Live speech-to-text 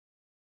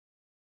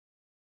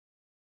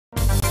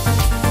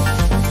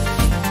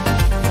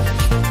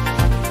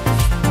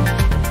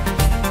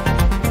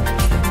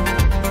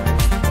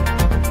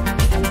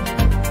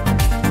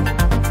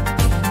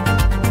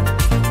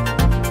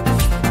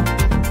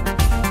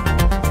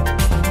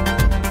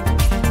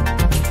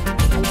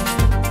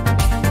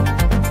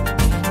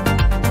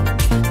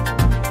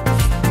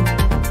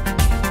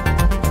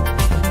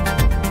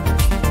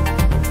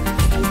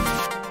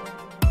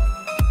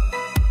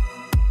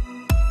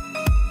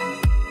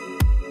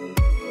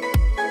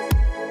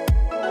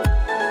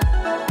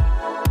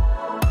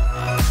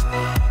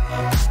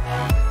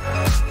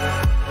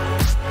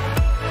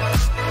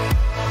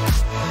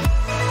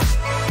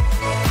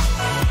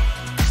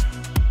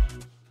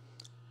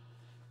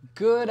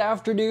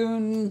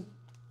afternoon,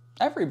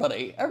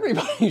 everybody.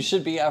 Everybody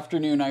should be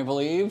afternoon, I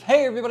believe.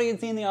 Hey everybody,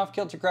 it's Ian the Off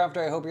Kilter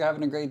Crafter. I hope you're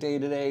having a great day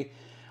today.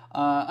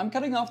 I'm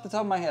cutting off the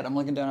top of my head. I'm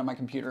looking down at my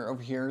computer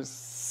over here.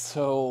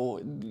 So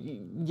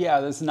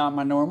yeah, this is not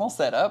my normal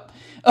setup.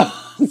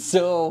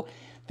 So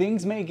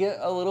things may get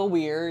a little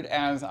weird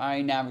as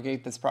I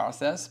navigate this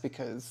process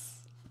because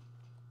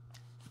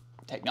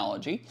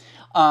technology.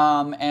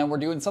 And we're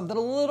doing something a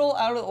little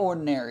out of the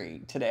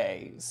ordinary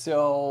today.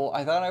 So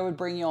I thought I would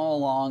bring you all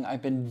along.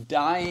 I've been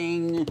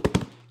dying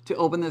to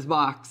open this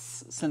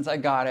box since I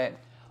got it,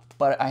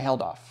 but I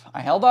held off.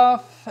 I held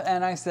off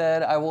and I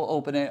said I will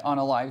open it on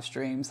a live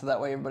stream so that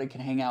way everybody can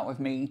hang out with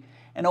me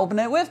and open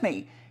it with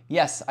me.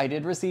 Yes, I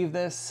did receive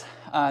this.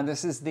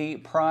 This is the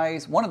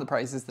prize, one of the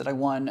prizes that I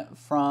won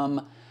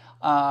from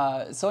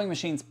Sewing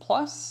Machines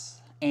Plus.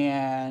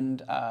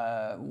 And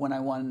when I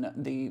won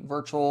the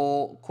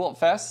virtual Quilt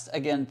Fest,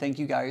 again, thank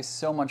you guys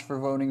so much for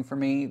voting for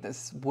me.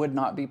 This would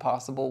not be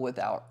possible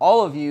without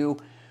all of you.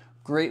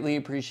 Greatly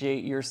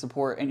appreciate your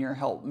support and your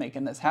help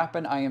making this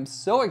happen. I am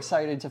so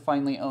excited to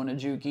finally own a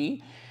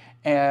Juki,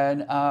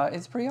 and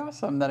it's pretty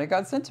awesome that it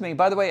got sent to me.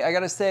 By the way, I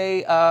gotta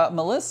say,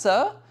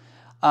 Melissa,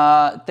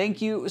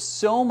 thank you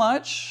so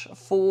much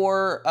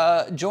for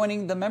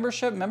joining the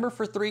membership.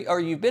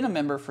 You've been a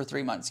member for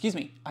 3 months. Excuse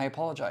me, I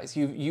apologize.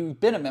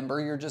 You've been a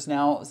member. You're just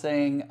now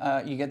saying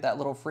you get that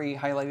little free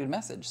highlighted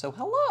message. So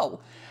hello.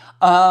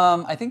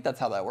 I think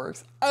that's how that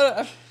works.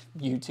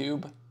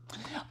 YouTube.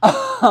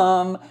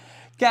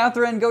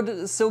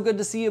 Catherine, so good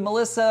to see you.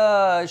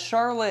 Melissa,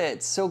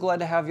 Charlotte, so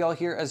glad to have y'all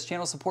here as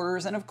channel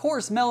supporters. And of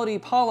course, Melody,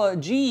 Paula,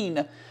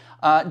 Jean,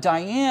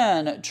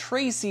 Diane,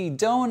 Tracy,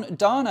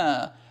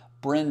 Donna,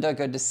 Brenda,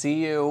 good to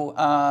see you.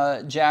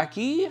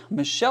 Jackie,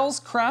 Michelle's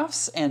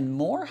Crafts, and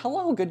more.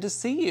 Hello, good to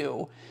see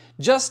you.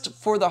 Just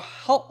for the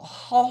I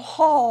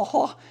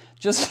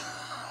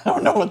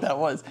don't know what that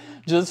was.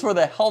 Just for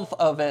the health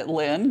of it,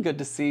 Lynn, good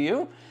to see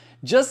you.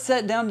 Just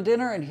sat down to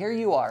dinner and here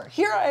you are.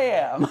 Here I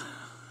am.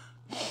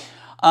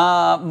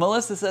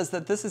 Melissa says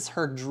that this is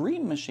her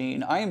dream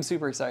machine. I am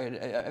super excited.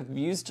 I've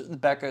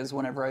used Becca's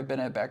whenever I've been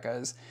at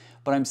Becca's,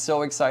 but I'm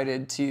so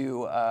excited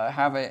to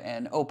have it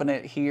and open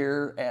it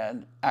here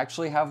and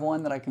actually have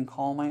one that I can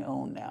call my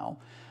own now.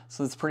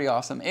 So it's pretty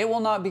awesome. It will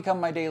not become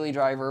my daily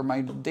driver.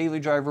 My daily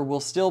driver will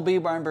still be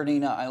my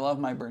Bernina. I love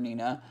my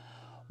Bernina,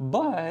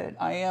 but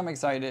I am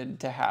excited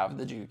to have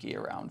the Juki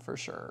around for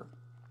sure.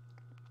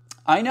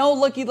 I know,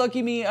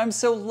 lucky me. I'm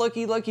so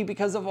lucky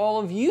because of all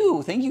of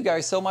you. Thank you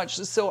guys so much.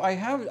 So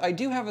I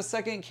do have a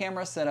second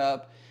camera set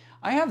up.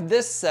 I have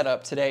this set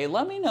up today.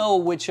 Let me know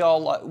which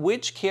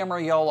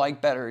camera y'all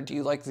like better. Do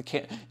you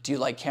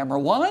like camera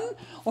 1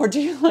 or do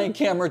you like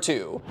camera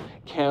 2?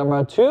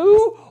 Camera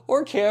 2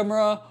 or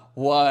camera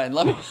 1?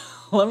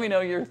 Let me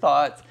know your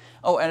thoughts.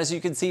 Oh, and as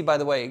you can see, by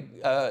the way,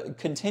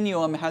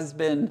 Continuum has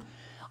been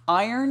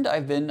ironed.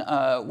 I've been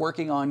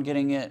working on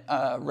getting it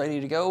ready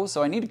to go,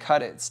 so I need to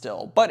cut it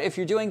still. But if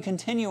you're doing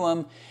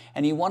Continuum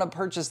and you want to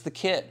purchase the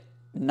kit,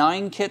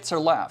 9 kits are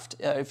left.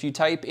 If you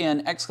type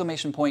in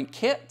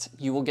 !kit,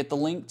 you will get the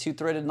link to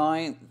Threaded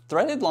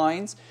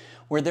Lines,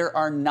 where there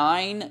are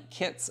 9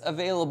 kits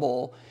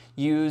available.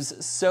 Use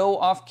Sew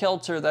Off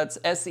Kilter, that's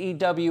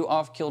SEW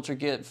Off Kilter,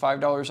 get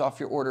 $5 off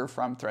your order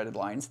from Threaded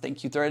Lines.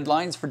 Thank you, Threaded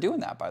Lines, for doing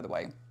that, by the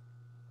way.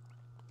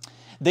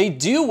 They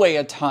do weigh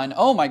a ton.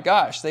 Oh my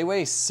gosh, they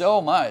weigh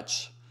so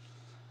much.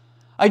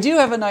 I do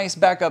have a nice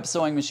backup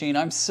sewing machine.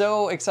 I'm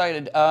so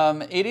excited.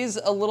 It is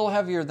a little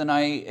heavier than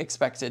I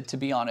expected, to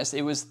be honest.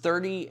 It was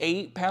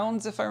 38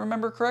 pounds, if I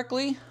remember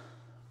correctly.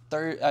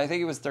 I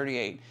think it was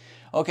 38.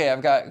 Okay,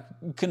 I've got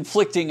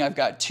conflicting. I've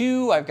got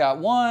 2, I've got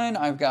 1,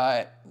 I've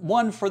got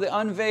 1 for the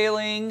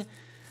unveiling.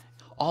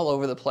 All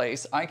over the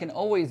place. I can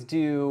always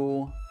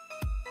do...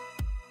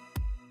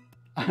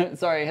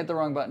 Sorry, I hit the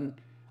wrong button.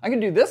 I can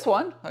do this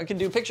one. I can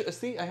do picture.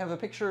 See, I have a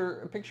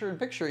picture in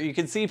picture. You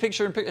can see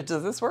picture in picture.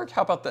 Does this work?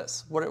 How about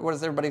this? What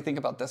does everybody think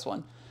about this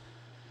one?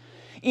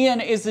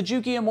 Ian, is the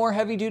Juki a more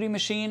heavy duty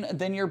machine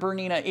than your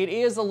Bernina? It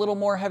is a little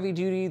more heavy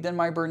duty than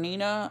my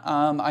Bernina.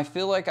 I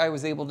feel like I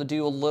was able to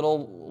do a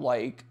little,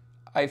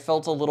 I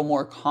felt a little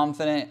more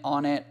confident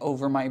on it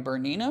over my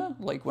Bernina,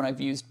 like when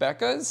I've used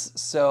Becca's.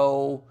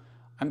 So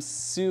I'm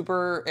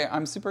super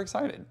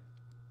excited.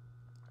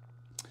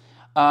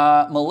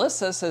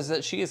 Melissa says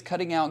that she is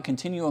cutting out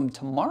Continuum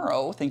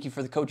tomorrow. Thank you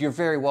for the code. You're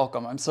very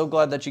welcome. I'm so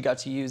glad that you got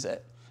to use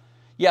it.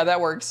 Yeah, that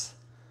works.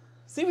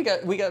 See, we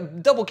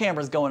got double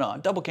cameras going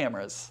on. Double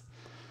cameras.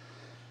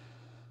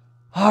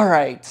 All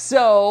right,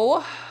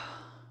 so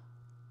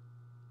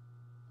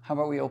how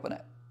about we open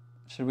it?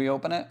 Should we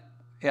open it?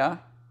 Yeah?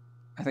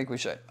 I think we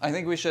should. I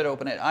think we should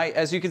open it.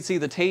 As you can see,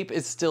 the tape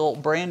is still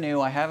brand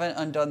new. I haven't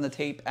undone the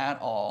tape at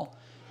all.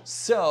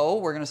 So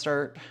we're gonna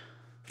start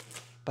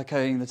by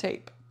cutting the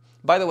tape.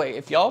 By the way,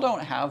 if y'all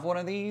don't have one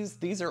of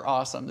these are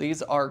awesome.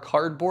 These are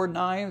cardboard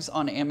knives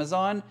on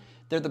Amazon.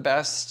 They're the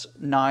best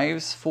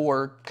knives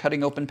for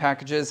cutting open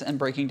packages and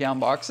breaking down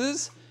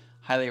boxes.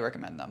 Highly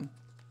recommend them.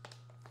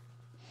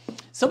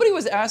 Somebody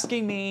was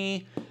asking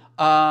me,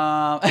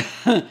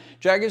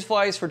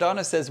 Dragonflies for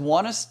Donna says,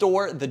 want to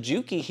store the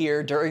Juki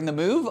here during the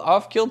move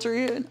off Kilter?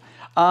 Maybe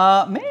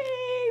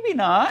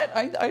not.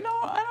 I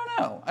don't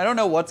know. I don't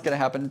know what's going to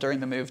happen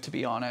during the move, to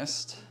be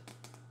honest.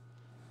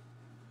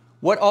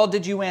 What all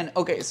did you win?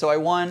 Okay, so I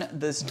won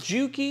this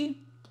Juki.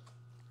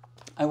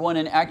 I won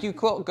an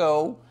AccuQuilt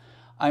Go.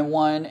 I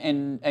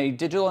won a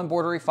digital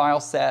embroidery file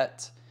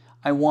set.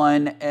 I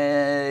won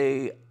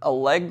a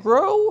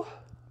Allegro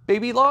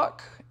baby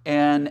lock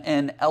and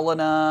an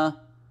Elena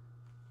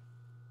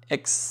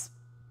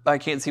I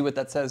can't see what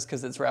that says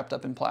because it's wrapped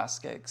up in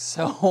plastic.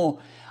 So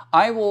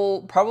I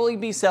will probably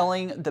be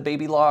selling the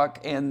baby lock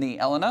and the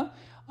Elena.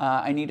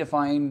 I need to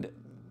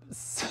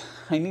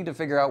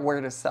figure out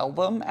where to sell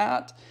them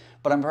at,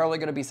 but I'm probably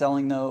going to be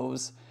selling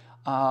those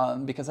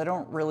because I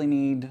don't really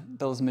need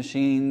those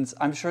machines.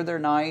 I'm sure they're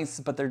nice,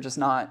 but they're just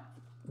not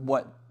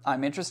what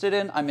I'm interested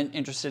in. I'm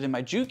interested in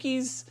my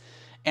Jukis,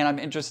 and I'm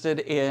interested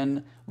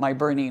in my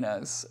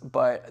Berninas.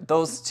 But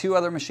those two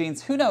other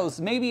machines, who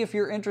knows? Maybe if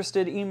you're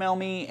interested, email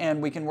me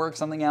and we can work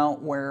something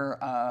out where,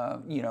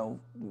 you know,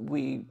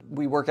 we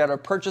work out a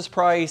purchase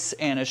price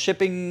and a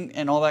shipping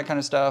and all that kind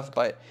of stuff.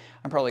 But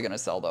I'm probably going to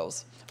sell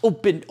those.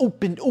 Open,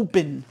 open,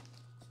 open.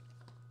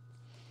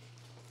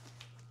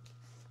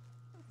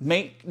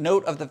 Make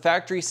note of the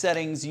factory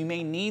settings. You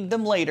may need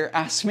them later.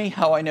 Ask me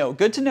how I know.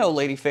 Good to know,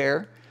 Lady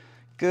Fair.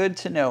 Good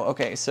to know.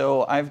 Okay,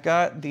 so I've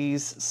got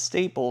these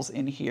staples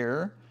in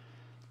here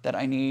that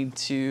I need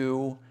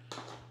to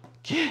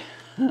get.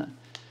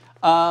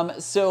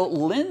 So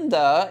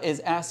Linda is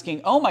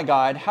asking, oh my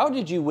God, how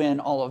did you win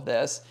all of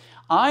this?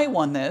 I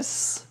won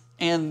this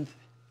and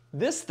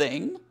this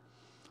thing.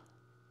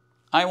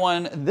 I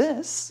won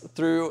this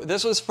through,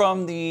 this was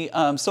from the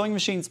Sewing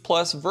Machines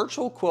Plus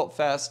Virtual Quilt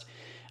Fest.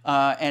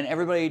 And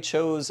everybody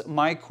chose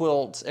my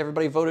quilt.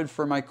 Everybody voted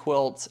for my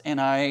quilt,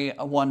 and I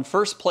won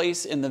first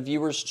place in the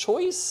viewer's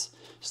choice.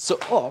 So,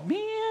 oh man,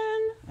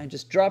 I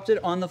just dropped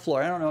it on the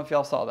floor. I don't know if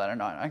y'all saw that or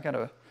not. I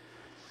gotta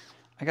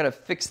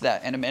fix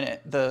that in a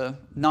minute. The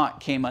knot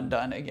came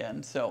undone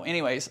again. So,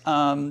 anyways,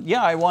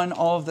 yeah, I won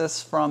all of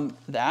this from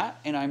that,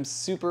 and I'm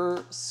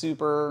super,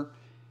 super,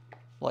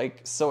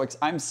 like,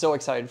 I'm so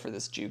excited for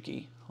this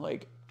Juki.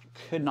 Like,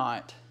 could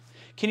not.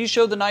 Can you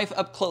show the knife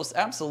up close?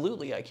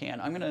 Absolutely, I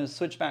can. I'm gonna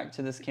switch back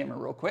to this camera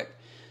real quick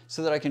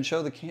so that I can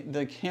show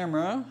the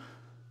camera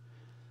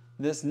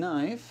this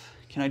knife.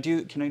 Can I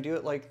do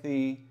it like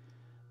the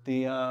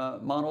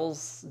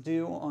models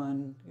do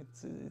on?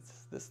 It's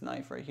this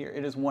knife right here.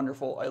 It is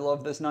wonderful. I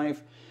love this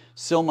knife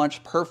so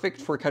much.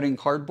 Perfect for cutting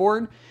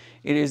cardboard.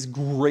 It is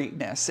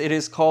greatness. It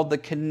is called the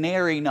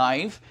Canary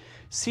knife.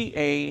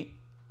 C-A-N-A-R-Y.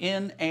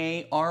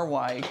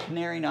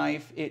 Canary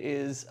knife. It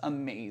is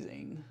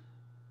amazing.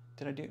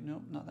 Did I do?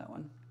 No, not that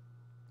one.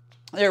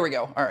 There we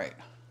go. All right.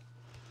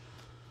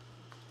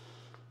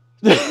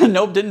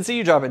 Nope, didn't see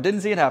you drop it.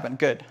 Didn't see it happen.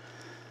 Good.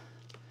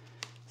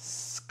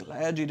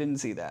 Glad you didn't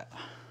see that.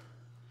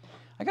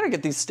 I gotta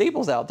get these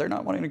staples out. They're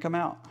not wanting to come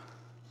out.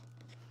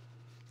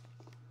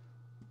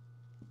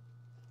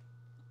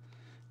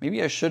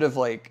 Maybe I should have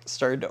like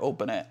started to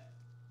open it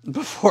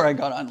before I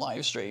got on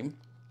live stream.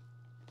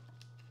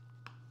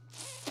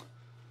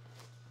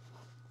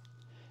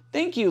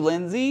 Thank you,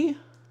 Lindsay.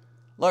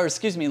 Or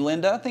excuse me,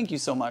 Linda. Thank you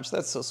so much.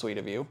 That's so sweet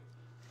of you.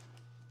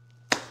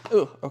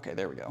 Ooh, okay,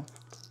 there we go.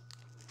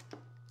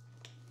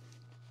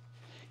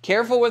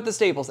 Careful with the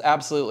staples.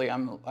 Absolutely.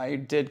 I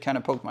did kind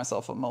of poke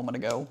myself a moment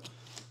ago.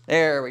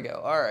 There we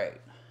go. All right.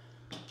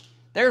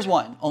 There's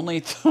one.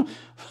 Only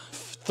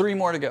 3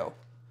 more to go.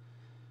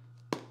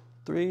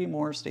 3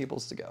 more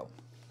staples to go.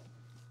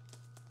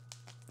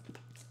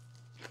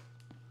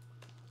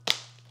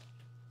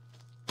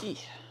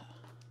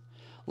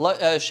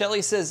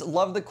 Shelly says,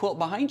 love the quilt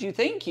behind you.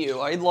 Thank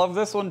you. I love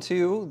this one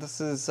too. This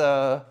is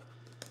one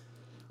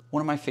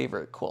of my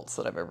favorite quilts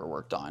that I've ever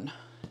worked on.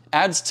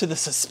 Adds to the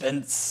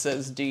suspense,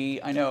 says D.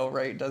 I know,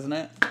 right? Doesn't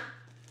it?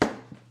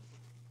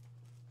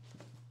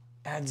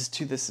 Adds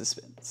to the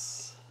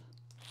suspense.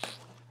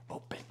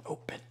 Open,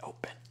 open,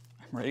 open.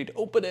 I'm ready to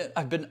open it.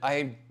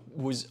 I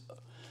was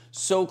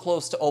so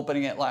close to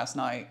opening it last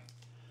night.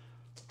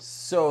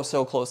 So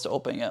close to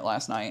opening it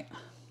last night.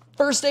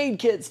 First aid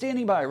kit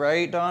standing by,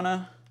 right,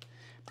 Donna?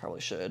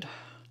 Probably should.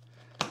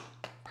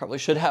 Probably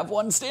should have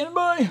one standing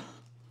by.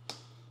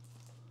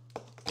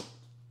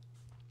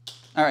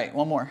 All right,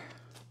 one more.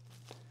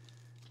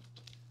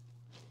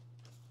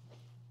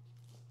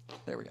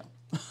 There we go.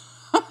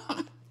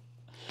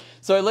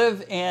 So I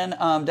live in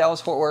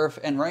Dallas-Fort Worth,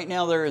 and right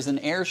now there is an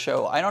air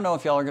show. I don't know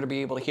if y'all are going to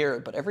be able to hear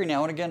it, but every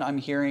now and again I'm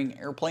hearing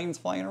airplanes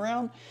flying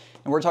around,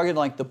 and we're talking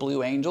like the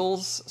Blue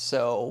Angels,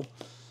 so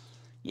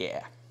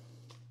yeah.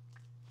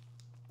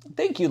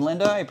 Thank you,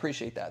 Linda. I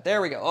appreciate that.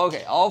 There we go.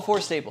 Okay, all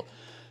 4 staples.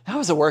 That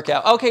was a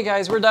workout. Okay,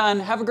 guys, we're done.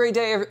 Have a great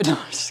day. No,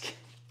 just kidding.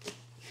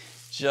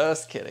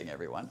 Just kidding,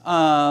 everyone.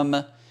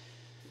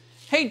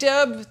 Hey,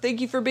 Deb.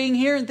 Thank you for being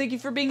here, and thank you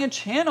for being a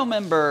channel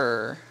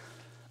member.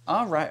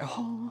 All right.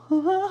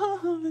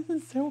 Oh, this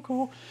is so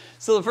cool.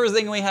 So the first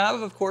thing we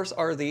have, of course,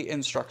 are the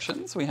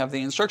instructions. We have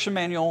the instruction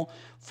manual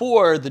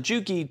for the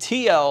Juki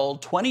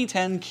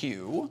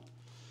TL2010Q.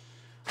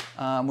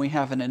 We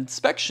have an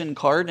inspection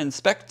card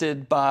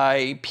inspected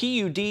by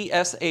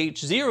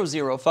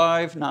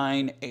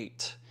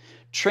PUDSH00598.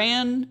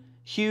 Tran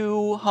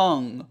Hugh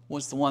Hung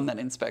was the one that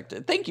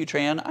inspected. Thank you,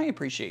 Tran. I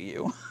appreciate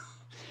you.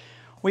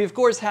 We, of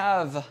course,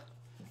 have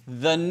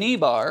the knee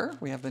bar.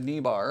 We have the knee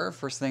bar,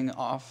 first thing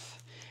off.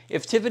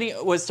 If Tiffany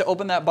was to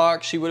open that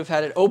box, she would have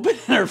had it open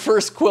and her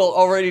first quilt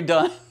already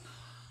done.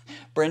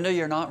 Brenda,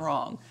 you're not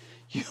wrong.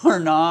 You are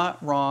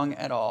not wrong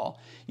at all.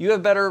 You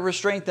have better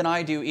restraint than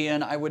I do,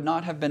 Ian. I would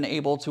not have been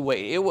able to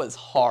wait. It was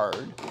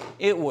hard.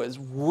 It was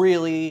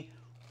really,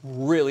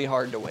 really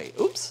hard to wait.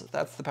 Oops,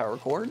 that's the power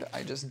cord.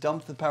 I just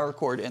dumped the power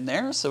cord in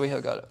there. So we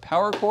have got a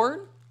power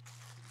cord.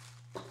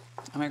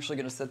 I'm actually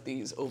going to set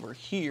these over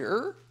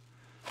here.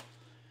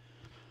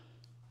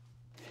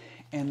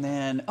 And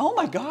then, oh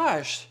my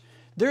gosh,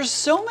 there's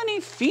so many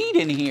feet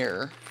in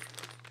here.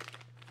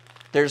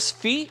 There's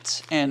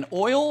feet and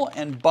oil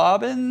and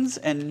bobbins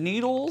and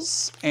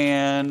needles,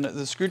 and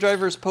the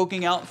screwdriver's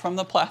poking out from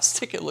the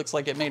plastic. It looks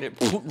like it made it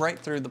right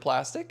through the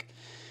plastic.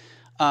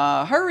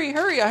 Hurry,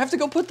 hurry, I have to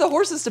go put the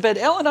horses to bed.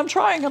 Ellen, I'm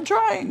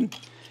trying.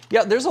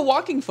 Yeah, there's a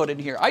walking foot in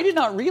here. I did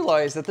not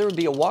realize that there would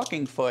be a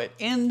walking foot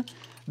in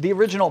the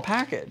original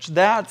package.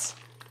 That's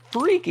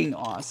freaking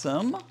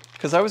awesome,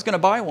 because I was going to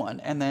buy one,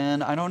 and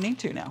then I don't need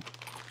to now.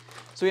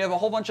 So we have a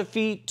whole bunch of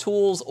feet,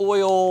 tools,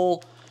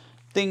 oil,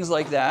 things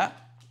like that.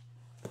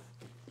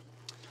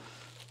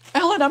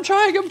 Ellen, I'm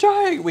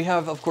trying. We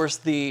have, of course,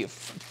 the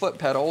foot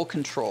pedal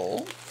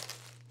control.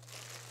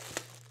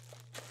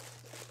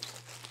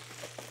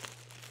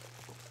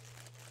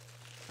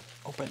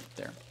 Open,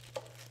 there.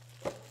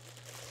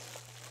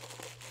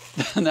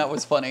 That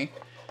was funny.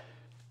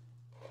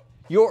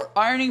 Your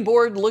ironing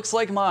board looks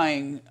like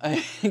mine.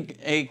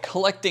 A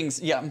collecting,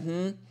 yeah,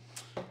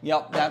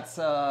 yep, that's,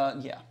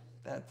 yeah,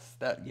 that's,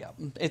 that, yeah.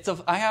 It's a,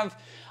 I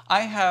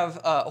have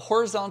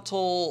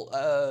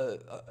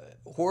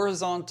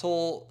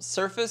horizontal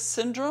surface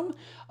syndrome.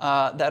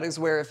 That is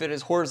where if it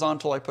is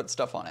horizontal, I put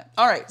stuff on it.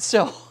 All right,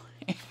 so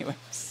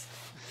anyways,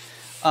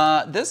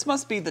 this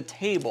must be the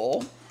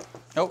table.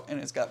 Oh, and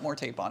it's got more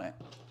tape on it.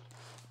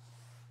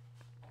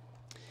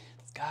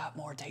 It's got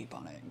more tape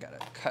on it. Got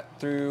to cut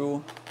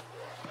through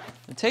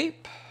the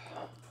tape.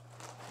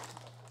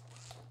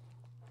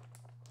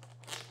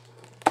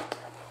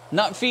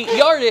 Not feet,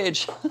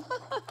 yardage.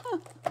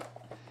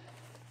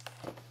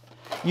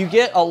 You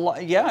get a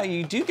lot, yeah,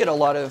 you do get a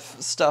lot of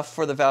stuff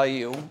for the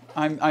value.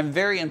 I'm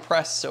very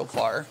impressed so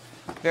far.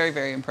 Very,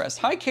 very impressed.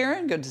 Hi,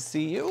 Karen, good to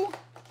see you.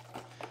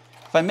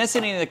 If I miss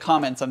any of the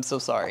comments, I'm so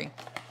sorry.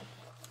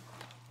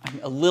 I'm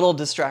a little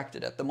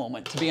distracted at the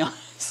moment, to be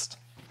honest.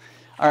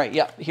 All right,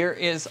 yeah, here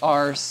is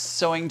our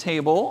sewing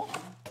table.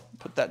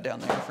 Put that down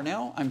there for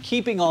now. I'm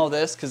keeping all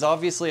this because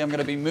obviously I'm going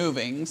to be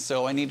moving,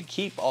 so I need to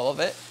keep all of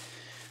it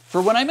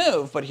for when I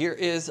move. But here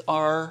is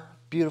our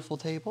beautiful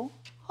table.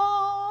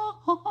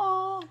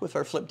 With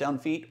our flip down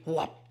feet.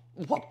 Whop,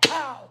 whop,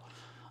 pow.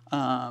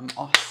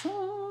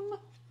 Awesome.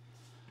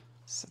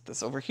 Set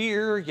this over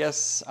here.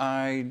 Yes,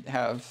 I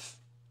have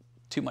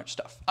too much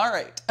stuff. All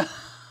right.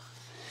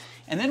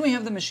 And then we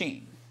have the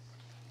machine.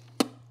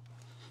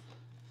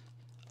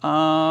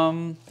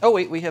 Oh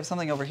wait, we have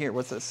something over here.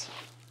 What's this?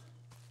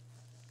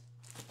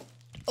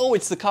 Oh,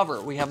 it's the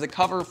cover. We have the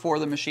cover for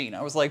the machine.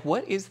 I was like,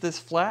 what is this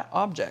flat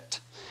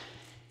object?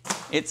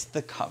 It's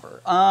the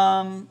cover.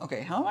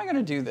 Okay, how am I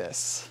gonna do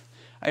this?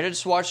 I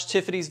just watched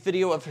Tiffany's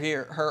video of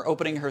her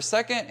opening her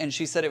second, and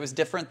she said it was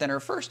different than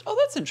her first. Oh,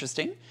 that's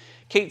interesting.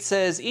 Kate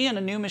says, Ian,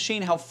 a new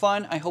machine, how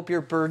fun. I hope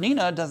your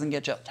Bernina doesn't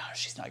get jealous. No,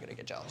 she's not gonna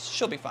get jealous.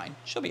 She'll be fine.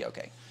 She'll be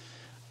okay.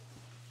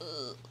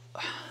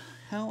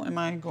 How am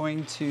I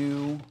going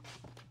to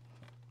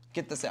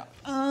get this out?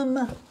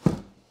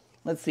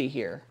 Let's see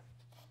here.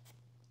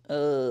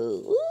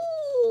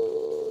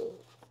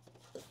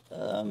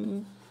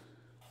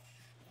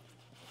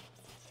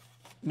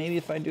 Maybe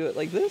if I do it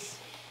like this.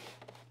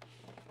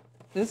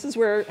 This is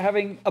where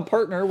having a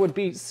partner would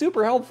be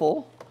super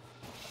helpful.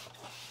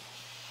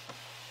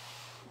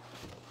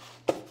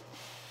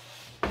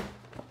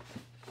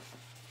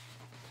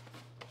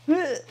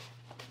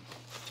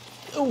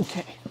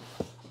 Okay.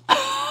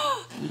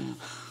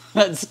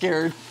 That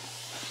scared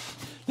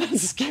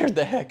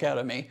the heck out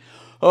of me.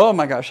 Oh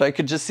my gosh, I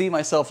could just see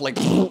myself like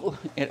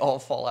it all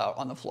fall out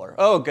on the floor.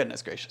 Oh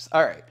goodness gracious.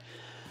 All right.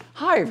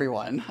 Hi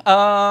everyone.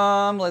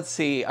 Let's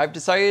see. I've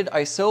decided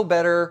I sew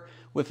better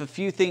with a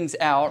few things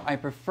out. I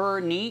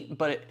prefer neat,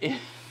 but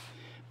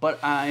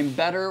I'm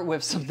better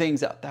with some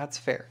things out. That's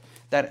fair.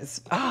 That is,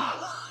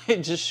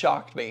 it just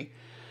shocked me.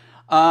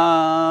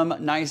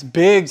 Nice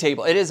big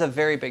table. It is a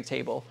very big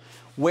table.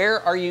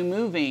 Where are you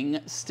moving?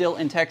 Still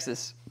in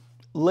Texas.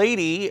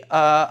 Lady,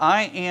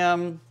 I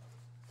am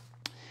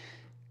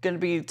going to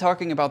be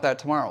talking about that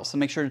tomorrow, so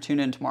make sure to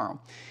tune in tomorrow.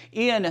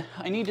 Ian,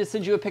 I need to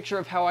send you a picture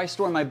of how I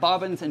store my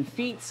bobbins and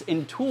feet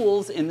and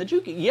tools in the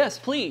Juki. Yes,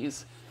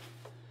 please.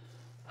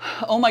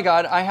 Oh my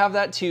God, I have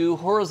that too.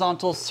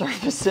 Horizontal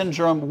surface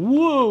syndrome.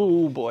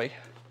 Whoa, boy.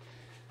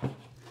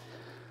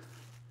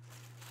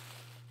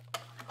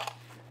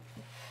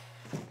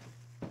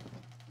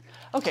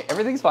 Okay,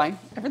 everything's fine.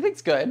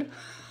 Everything's good.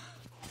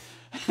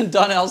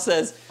 Donnell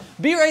says,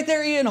 be right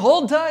there, Ian,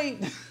 hold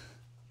tight.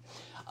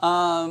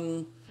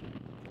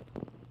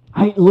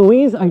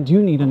 Louise, I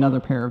do need another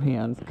pair of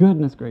hands.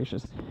 Goodness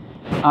gracious.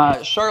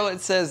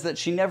 Charlotte says that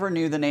she never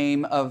knew the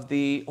name of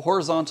the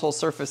horizontal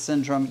surface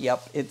syndrome.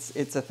 Yep,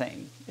 it's a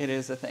thing. It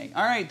is a thing.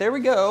 All right, there we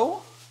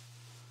go.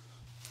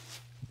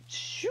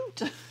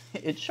 Shoot,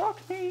 it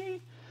shocked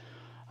me.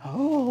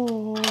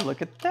 Oh,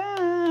 look at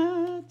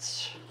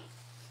that.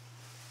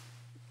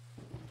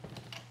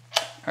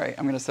 All right,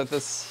 I'm gonna set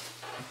this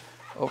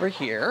over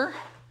here.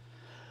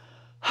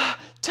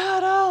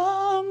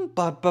 Ta-da!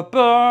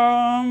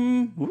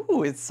 Ba-ba-bum!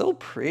 Ooh, it's so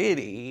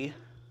pretty.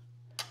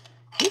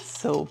 It's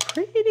so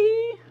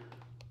pretty.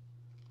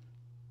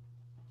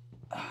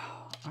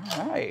 Oh,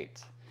 all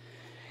right.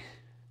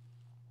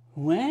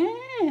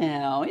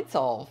 Wow, it's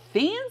all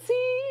fancy.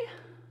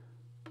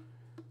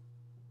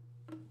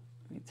 Let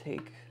me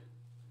take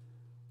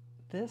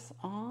this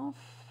off.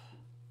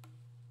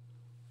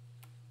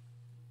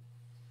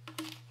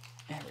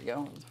 There we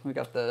go. We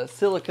got the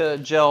silica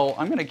gel.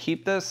 I'm gonna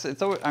keep this.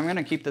 I'm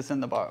gonna keep this in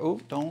the box. Oh,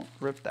 don't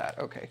rip that.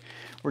 Okay,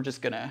 we're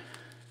just gonna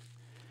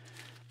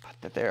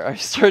put that there. I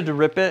started to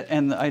rip it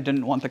and I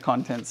didn't want the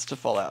contents to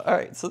fall out. All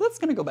right, so that's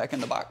gonna go back in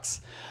the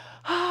box.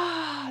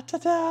 Ah,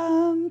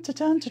 ta-dum,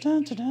 ta-dum,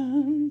 ta-dum,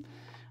 ta-dum.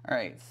 All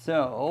right,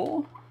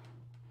 so,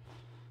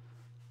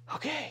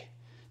 okay.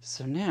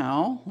 So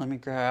now let me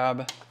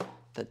grab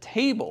the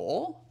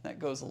table that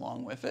goes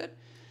along with it.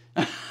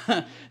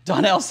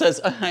 Donnell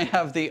says, I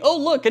have the, oh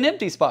look, an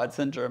empty spot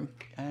syndrome.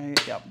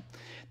 Yep.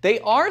 They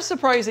are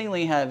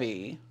surprisingly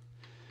heavy.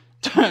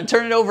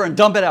 Turn it over and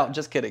dump it out.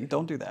 Just kidding.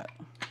 Don't do that.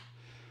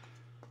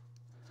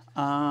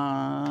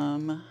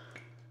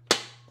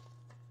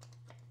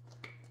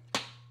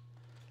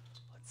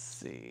 Let's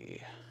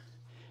see.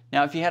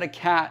 Now, if you had a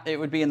cat, it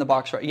would be in the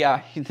box right.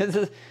 Yeah,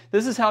 this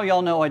is how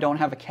y'all know I don't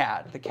have a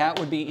cat. The cat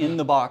would be in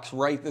the box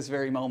right this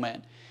very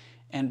moment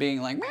and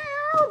being like,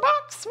 meow,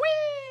 box,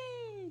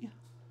 wee.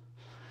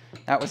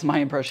 That was my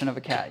impression of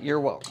a cat.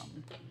 You're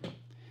welcome.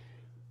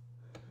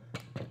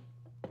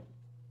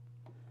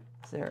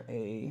 Is there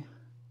a,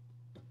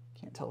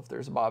 can't tell if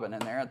there's a bobbin in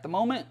there at the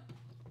moment.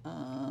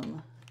 How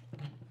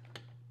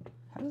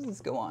does this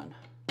go on?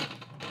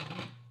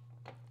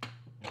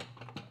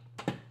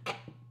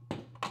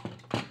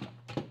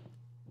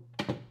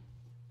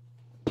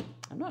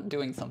 I'm not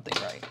doing something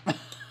right.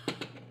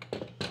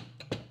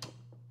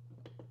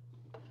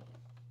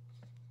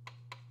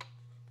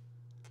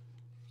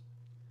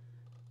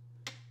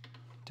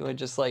 Do I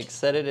just like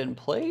set it in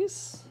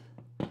place?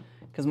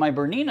 Because my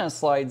Bernina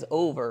slides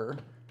over.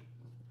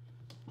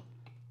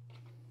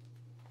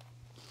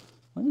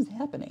 What is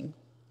happening?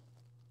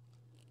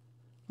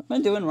 What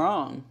am I doing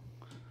wrong?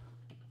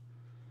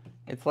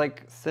 It's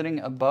like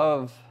sitting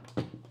above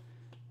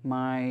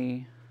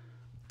my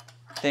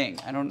thing.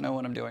 I don't know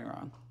what I'm doing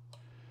wrong.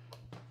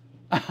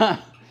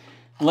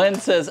 Len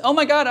says, oh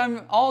my God,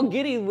 I'm all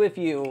giddy with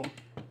you.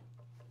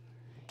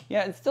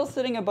 Yeah, it's still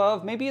sitting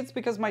above. Maybe it's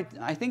because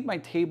I think my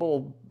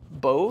table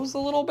bows a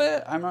little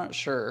bit. I'm not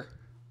sure.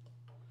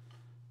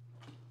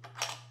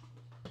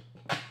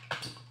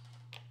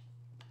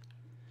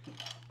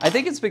 I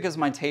think it's because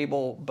my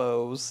table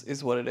bows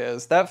is what it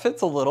is. That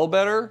fits a little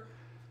better.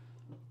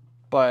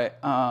 But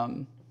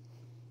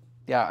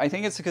yeah, I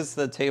think it's because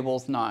the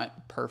table's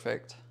not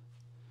perfect.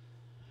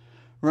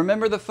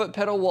 Remember, the foot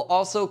pedal will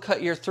also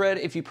cut your thread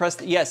if you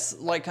press, yes,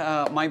 like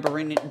my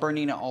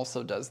Bernina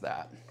also does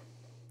that.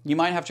 You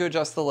might have to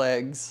adjust the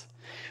legs.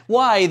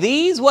 Why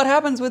these? What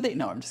happens with it?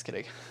 No, I'm just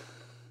kidding.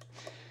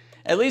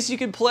 At least you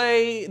could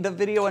play the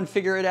video and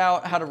figure it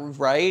out how to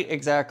write.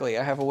 Exactly.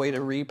 I have a way to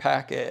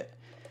repackage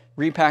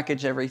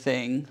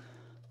everything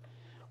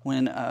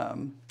when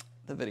the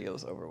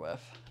video's over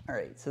with. All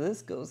right, so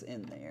this goes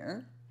in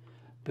there.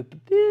 Boo, boo,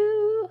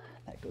 boo.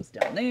 That goes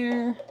down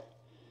there.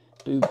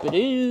 Boo, boo,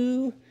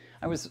 boo.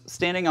 I was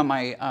standing on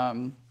my,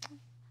 I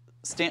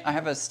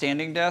have a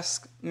standing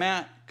desk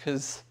mat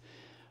because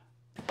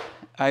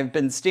I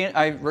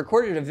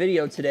recorded a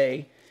video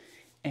today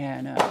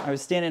and I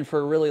was standing for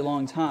a really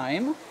long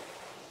time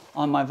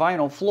on my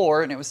vinyl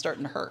floor and it was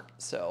starting to hurt,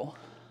 so.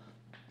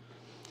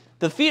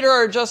 The feet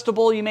are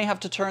adjustable. You may have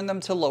to turn them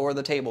to lower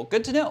the table.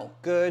 Good to know.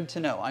 Good to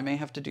know. I may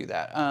have to do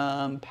that.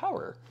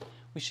 Power.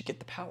 We should get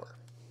the power.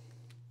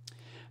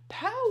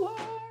 Power.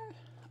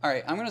 All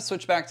right, I'm gonna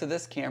switch back to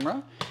this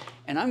camera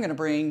and I'm gonna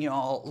bring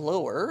y'all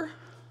lower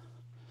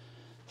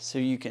so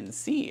you can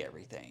see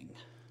everything.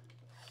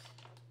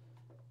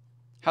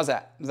 How's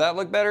that? Does that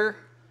look better?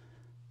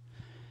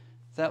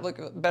 Does that look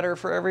better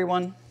for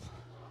everyone?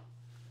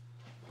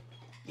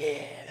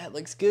 Yeah, that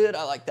looks good.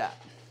 I like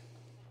that.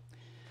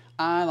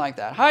 I like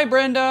that. Hi,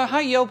 Brenda.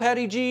 Hi, Yo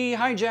Patty G.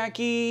 Hi,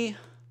 Jackie.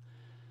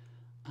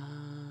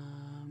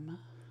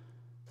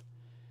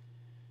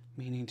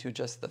 Meaning to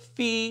adjust the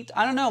feet.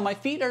 I don't know. My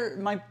feet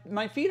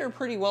are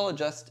pretty well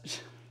adjusted.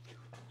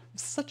 I'm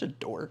such a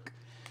dork.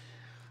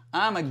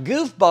 I'm a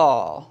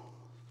goofball.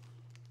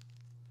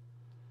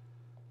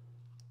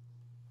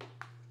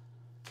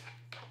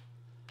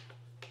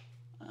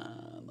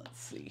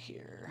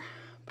 here.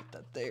 Put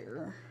that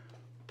there.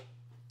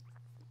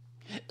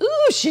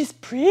 Ooh, she's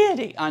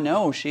pretty. I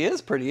know, she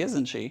is pretty,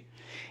 isn't she?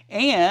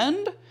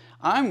 And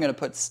I'm gonna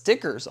put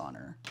stickers on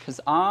her because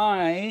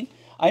I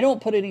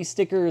don't put any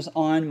stickers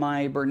on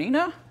my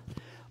Bernina,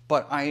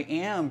 but I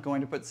am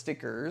going to put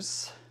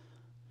stickers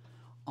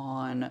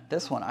on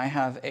this one. I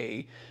have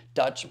a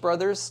Dutch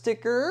Brothers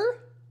sticker.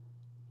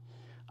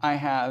 I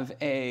have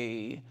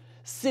a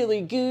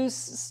Silly Goose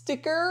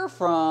sticker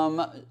from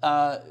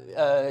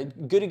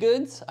Goody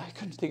Goods. I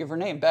couldn't think of her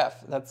name.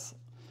 Beth, that's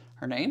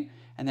her name.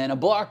 And then a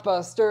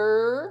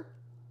Blockbuster.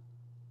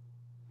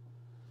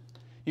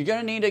 You're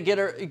gonna need to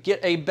get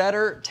a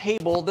better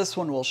table. This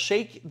one will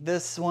shake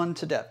this one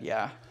to death.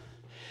 Yeah.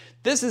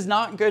 This is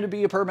not going to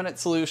be a permanent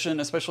solution,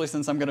 especially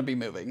since I'm gonna be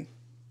moving.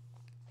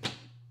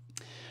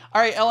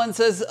 All right, Ellen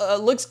says,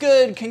 looks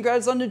good.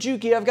 Congrats on the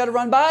Juki. I've got to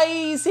run.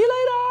 Bye. See you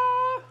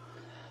later.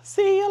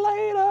 See you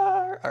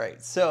later. All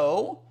right,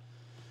 so,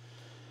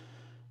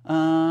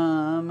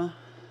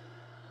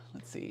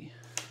 let's see.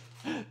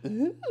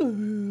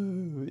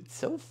 Ooh, it's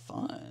so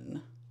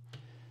fun.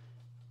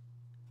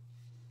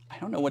 I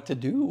don't know what to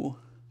do.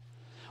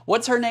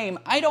 What's her name?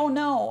 I don't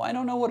know. I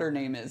don't know what her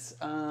name is.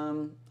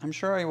 I'm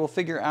sure I will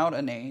figure out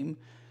a name,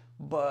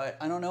 but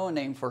I don't know a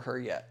name for her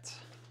yet.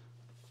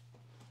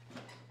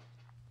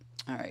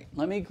 All right,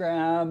 let me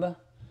grab,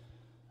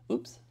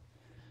 oops.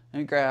 Let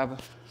me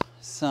grab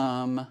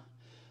some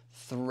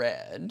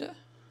thread.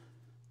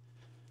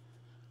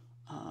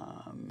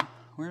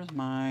 Where's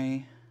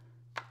my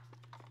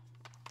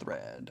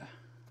thread?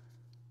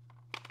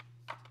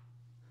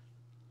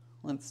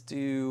 Let's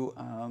do,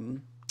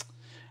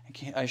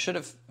 I should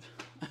have,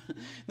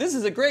 this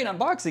is a great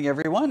unboxing,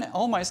 everyone.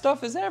 All my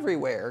stuff is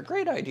everywhere.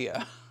 Great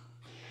idea.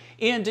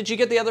 And did you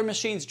get the other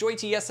machines? Joy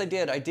T, yes, I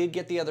did. I did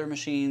get the other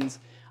machines.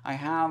 I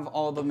have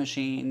all the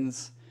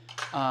machines.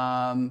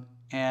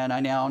 And I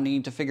now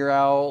need to figure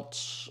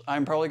out,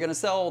 I'm probably gonna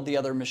sell the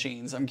other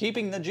machines. I'm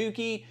keeping the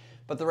Juki,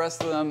 but the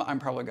rest of them I'm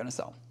probably gonna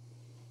sell.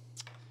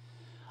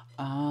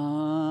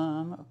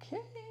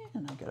 Okay,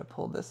 and I gotta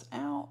pull this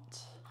out.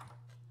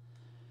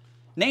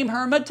 Name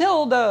her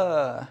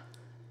Matilda.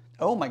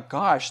 Oh my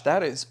gosh,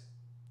 that is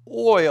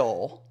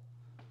oil.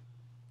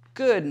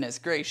 Goodness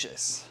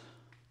gracious.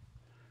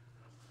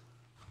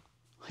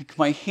 Like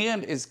my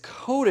hand is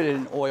coated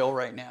in oil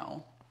right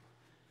now.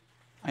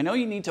 I know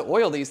you need to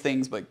oil these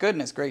things, but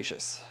goodness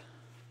gracious.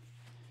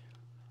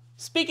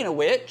 Speaking of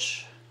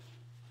which,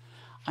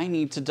 I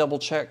need to double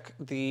check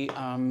the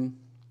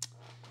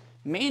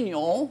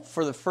manual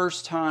for the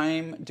first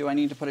time. Do I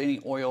need to put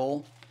any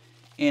oil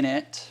in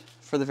it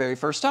for the very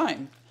first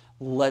time?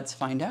 Let's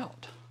find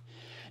out.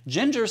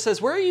 Ginger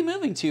says, where are you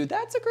moving to?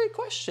 That's a great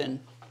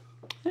question.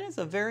 That is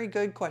a very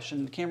good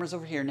question. The camera's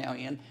over here now,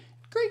 Ian.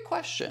 Great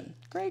question.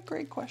 Great,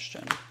 great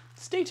question.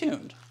 Stay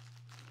tuned.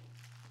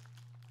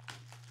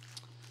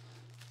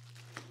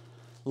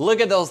 Look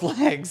at those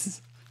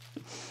legs.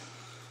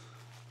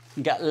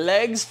 You got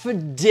legs for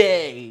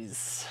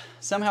days.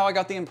 Somehow I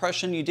got the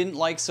impression you didn't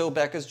like So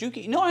Becca's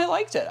Juki. No, I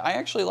liked it. I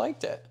actually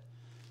liked it.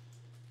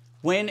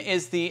 When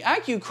is the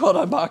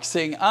AccuQuilt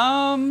unboxing?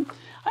 I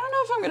don't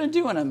know if I'm going to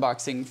do an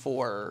unboxing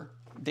for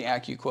the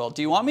AccuQuilt.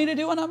 Do you want me to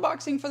do an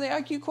unboxing for the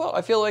AccuQuilt?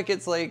 I feel like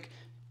it's like,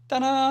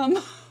 ta-da!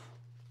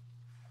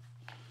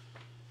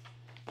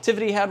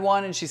 Tiffany had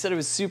one and she said it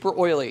was super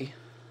oily.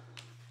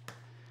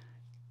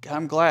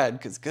 I'm glad,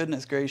 because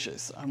goodness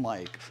gracious, I'm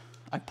like,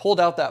 I pulled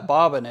out that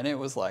bobbin and it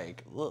was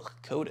like, ugh,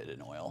 coated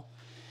in oil.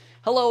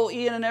 Hello,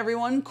 Ian and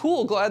everyone.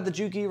 Cool, glad the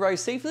Juki arrived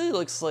safely.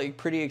 Looks like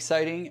pretty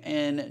exciting,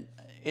 and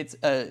it's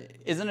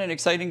isn't it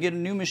exciting to get a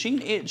new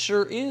machine? It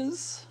sure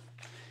is.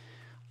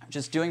 I'm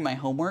just doing my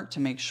homework to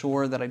make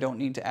sure that I don't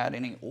need to add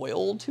any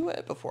oil to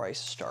it before I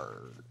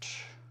start.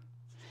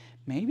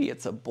 Maybe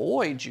it's a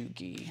boy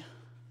Juki.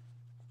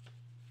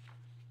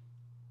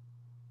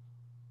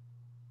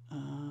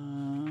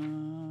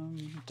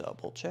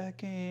 Double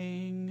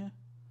checking.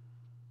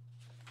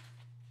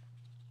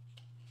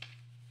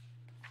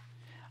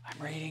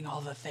 I'm reading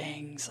all the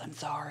things. I'm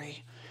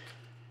sorry.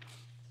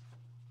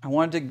 I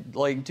wanted to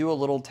like do a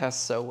little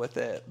test sew with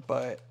it,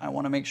 but I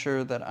want to make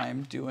sure that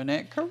I'm doing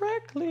it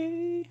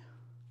correctly.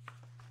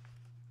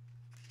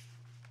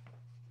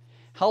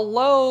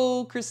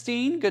 Hello,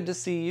 Christine. Good to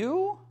see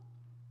you.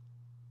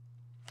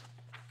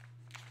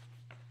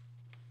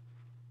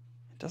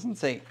 It doesn't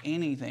say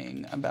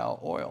anything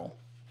about oil.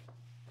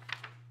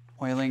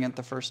 Oiling it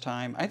the first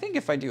time. I think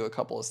if I do a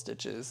couple of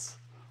stitches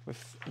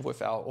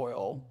without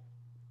oil,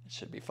 it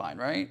should be fine,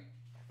 right?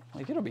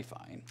 Like, it'll be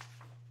fine.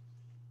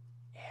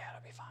 Yeah,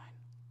 it'll be fine.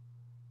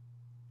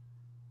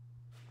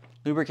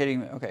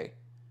 Lubricating, okay.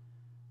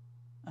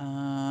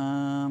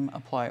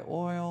 Apply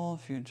oil, a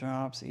few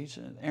drops each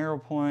arrow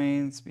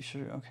points. Be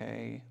sure,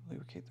 okay.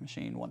 Lubricate the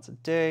machine once a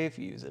day if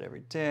you use it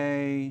every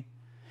day.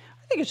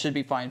 I think it should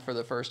be fine for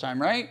the first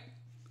time, right?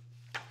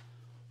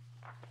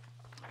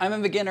 I'm a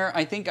beginner.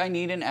 I think I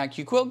need an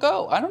AccuQuilt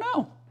Go. I don't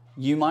know.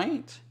 You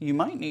might. You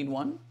might need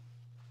one.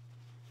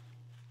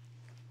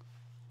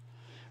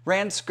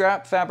 Ran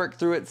scrap fabric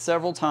through it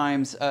several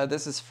times.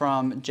 This is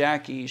from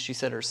Jackie. She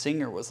said her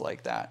Singer was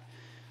like that.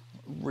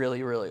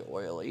 Really, really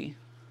oily.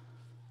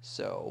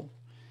 So,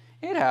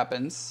 it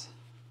happens.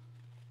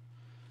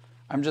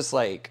 I'm just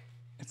like,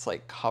 it's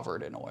like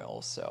covered in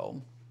oil,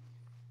 so.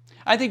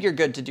 I think you're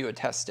good to do a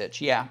test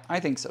stitch. Yeah, I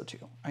think so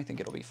too. I think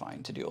it'll be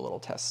fine to do a little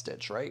test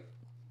stitch, right?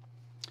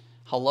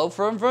 Hello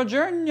from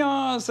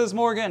Virginia, says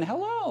Morgan.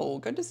 Hello,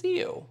 good to see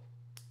you.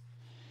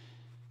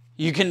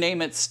 You can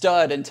name it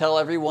Stud and tell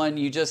everyone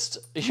you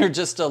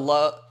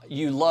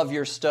love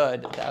your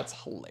stud. That's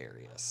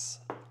hilarious.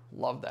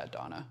 Love that,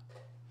 Donna.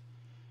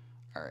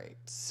 All right,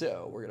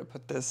 so we're gonna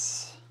put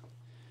this,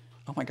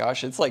 oh my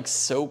gosh, it's like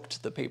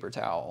soaked the paper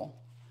towel.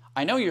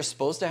 I know you're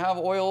supposed to have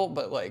oil,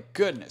 but like,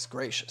 goodness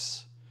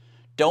gracious.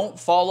 Don't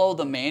follow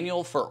the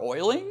manual for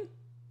oiling?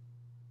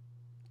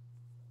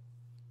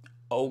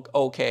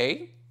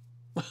 Okay.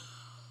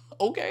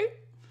 Okay.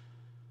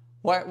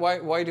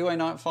 Why do I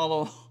not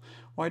follow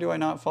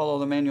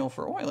the manual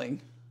for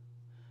oiling?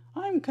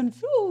 I'm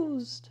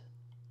confused.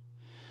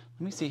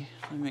 Let me see.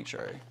 Let me make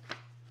sure.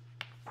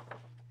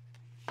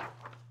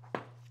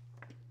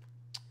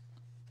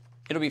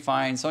 It'll be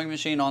fine. Sewing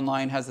machine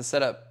online has the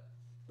setup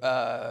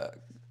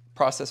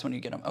process when you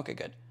get them. Okay,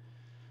 good.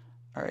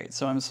 All right,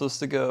 so I'm supposed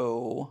to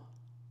go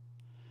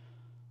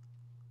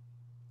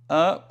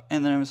up,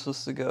 and then I'm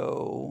supposed to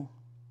go,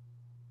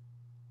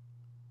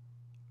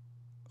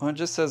 well, it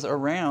just says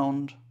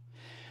around.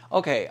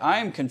 Okay,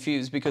 I'm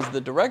confused because the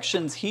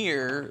directions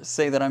here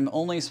say that I'm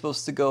only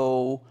supposed to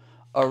go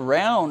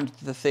around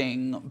the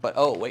thing, but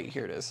oh, wait,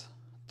 here it is.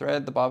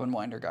 Thread the bobbin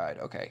winder guide.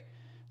 Okay,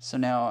 so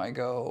now I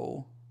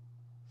go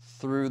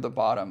through the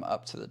bottom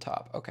up to the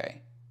top.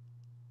 Okay.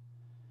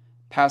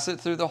 Pass it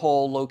through the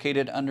hole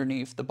located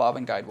underneath the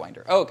bobbin guide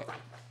winder. Okay.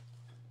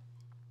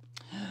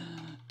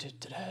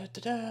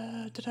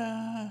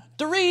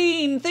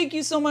 Doreen, thank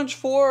you so much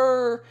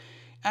for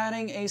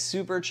adding a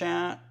super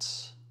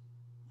chat.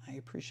 I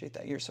appreciate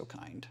that. You're so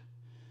kind.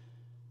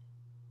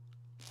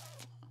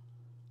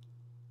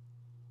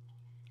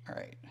 All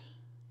right.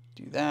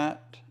 Do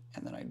that,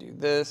 and then I do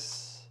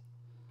this.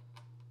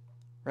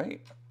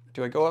 Right?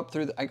 Do I go up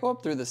through I go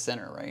up through the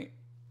center, right?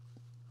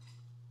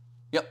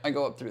 Yep, I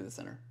go up through the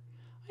center.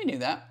 I knew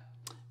that.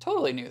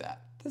 Totally knew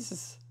that.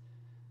 This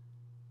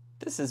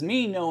is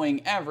me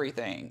knowing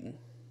everything.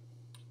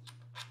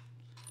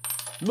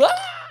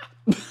 Ah!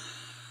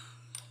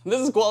 This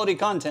is quality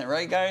content,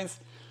 right, guys?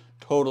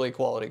 Totally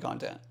quality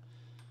content.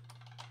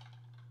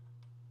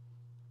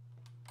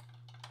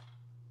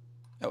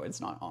 Oh, it's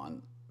not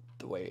on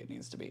the way it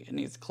needs to be. It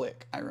needs to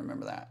click. I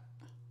remember that.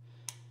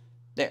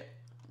 There.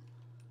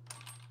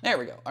 There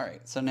we go. All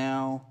right, so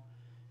now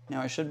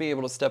I should be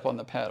able to step on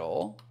the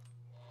pedal.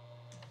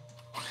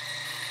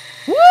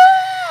 Woo!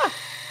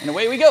 And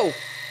away we go.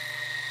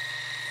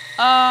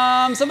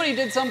 Somebody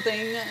did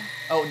something.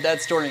 Oh,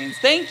 that's Doreen's.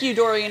 Thank you,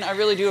 Doreen. I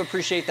really do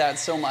appreciate that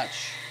so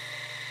much.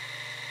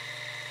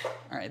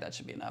 All right, that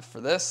should be enough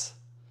for this.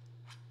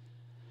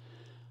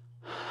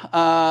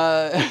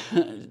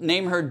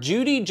 Name her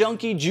Judy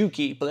Junkie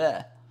Juki.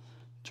 Bleh.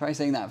 Try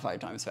saying that 5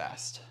 times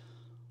fast.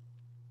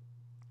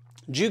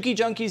 Juki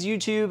Junkie's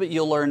YouTube,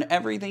 you'll learn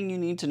everything you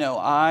need to know.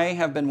 I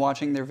have been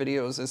watching their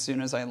videos as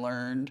soon as I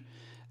learned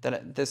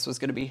that this was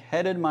going to be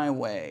headed my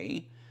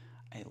way.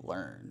 I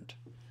learned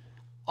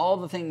all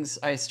the things.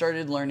 I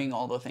started learning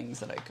all the things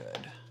that I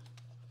could.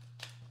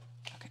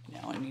 Okay,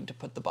 now I need to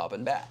put the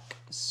bobbin back.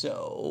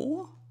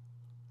 So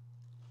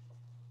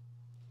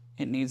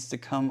it needs to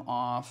come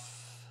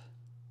off.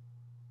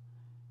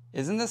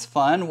 Isn't this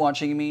fun,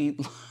 watching me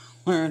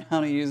learn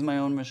how to use my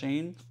own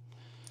machine?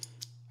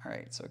 All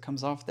right, so it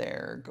comes off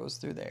there, goes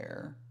through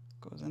there,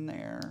 goes in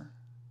there,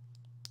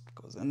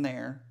 goes in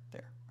there,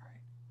 there. All right.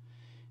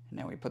 And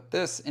now we put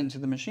this into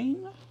the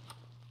machine.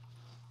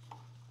 All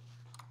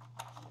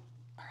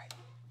right.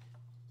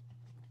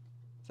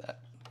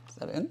 Is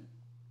that in?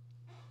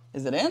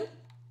 Is it in?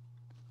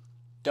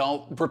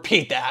 Don't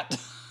repeat that.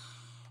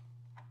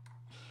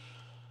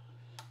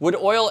 Would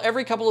oil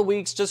every couple of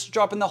weeks, just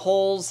drop in the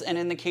holes and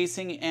in the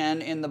casing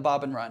and in the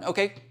bobbin run.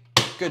 Okay,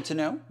 good to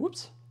know.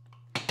 Whoops.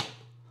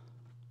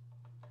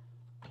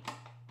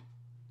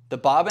 The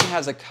bobbin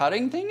has a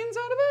cutting thing inside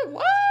of it?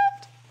 What?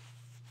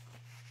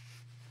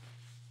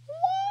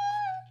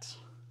 What?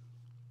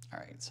 All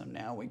right, so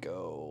now we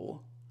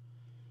go.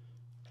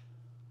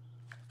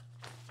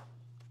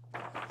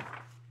 All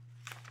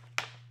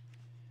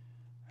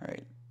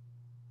right.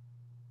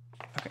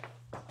 Okay,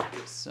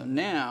 so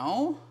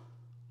now,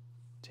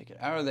 take it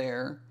out of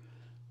there.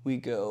 We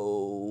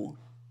go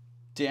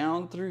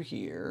down through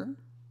here.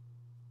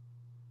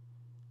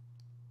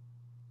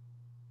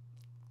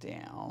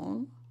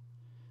 Down.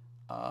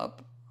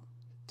 Up,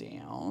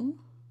 down,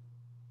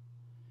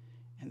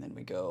 and then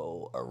we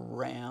go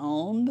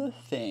around the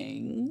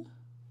thing,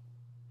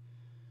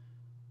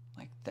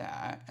 like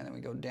that, and then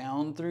we go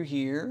down through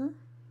here,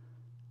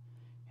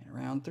 and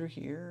around through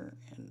here,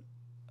 and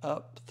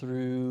up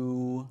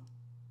through,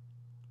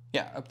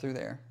 yeah, up through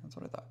there, that's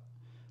what I thought.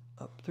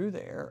 Up through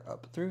there,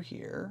 up through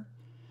here,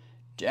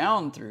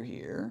 down through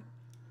here,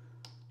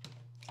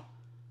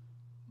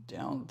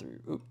 down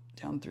through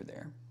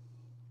there,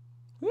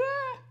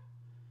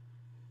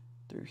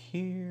 through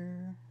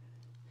here.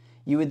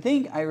 You would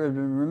think I would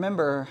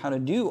remember how to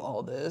do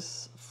all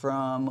this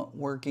from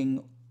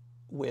working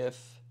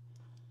with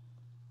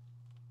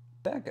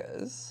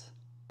Becca's,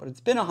 but it's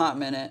been a hot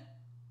minute.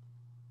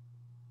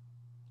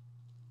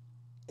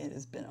 It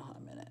has been a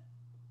hot minute.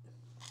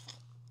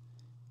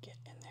 Get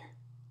in there.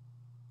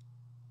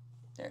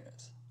 There it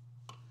is.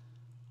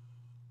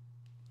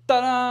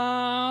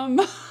 Ta-da!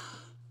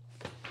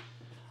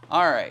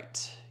 All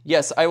right.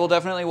 Yes, I will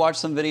definitely watch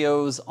some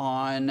videos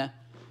on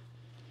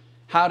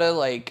how to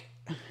like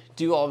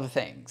do all the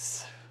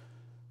things.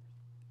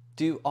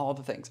 Do all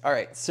the things. All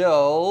right,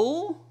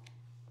 so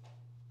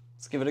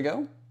let's give it a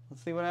go.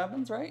 Let's see what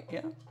happens, right?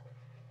 Yeah.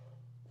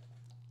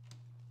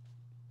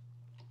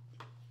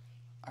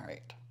 All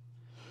right.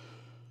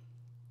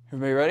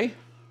 Everybody ready?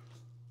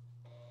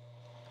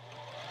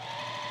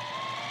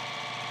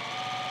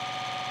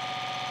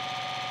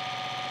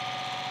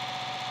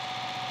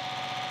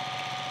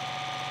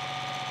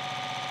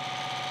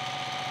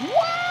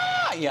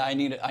 Yeah, I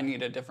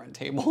need a different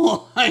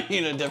table. I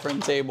need a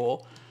different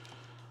table.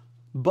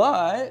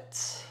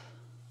 But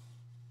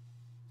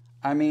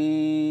I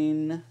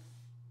mean,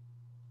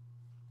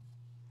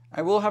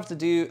 I will have to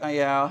do,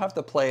 yeah, I'll have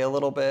to play a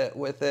little bit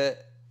with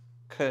it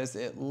because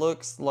it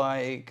looks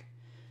like,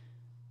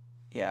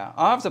 yeah,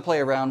 I'll have to play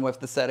around with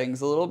the settings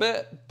a little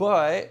bit,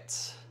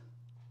 but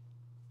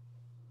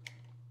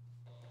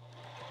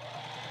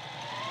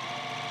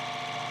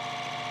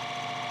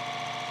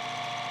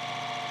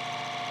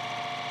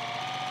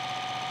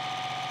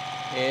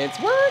it's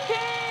working!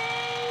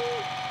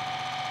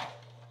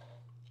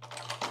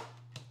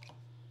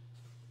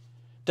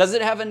 Does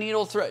it have a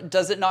needle thread?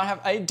 Does it not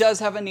have? It does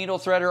have a needle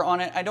threader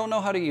on it. I don't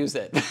know how to use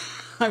it.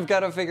 I've got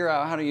to figure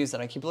out how to use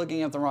it. I keep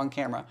looking at the wrong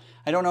camera.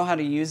 I don't know how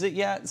to use it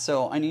yet,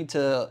 so I need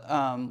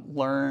to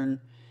learn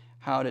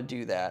how to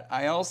do that.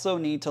 I also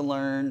need to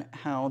learn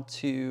how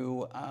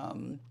to,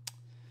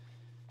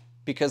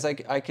 because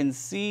I can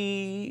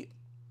see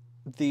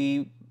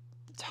the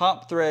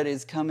top thread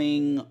is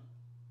coming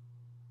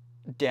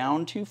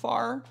down too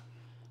far,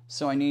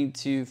 so I need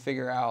to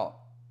figure out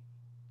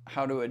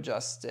how to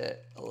adjust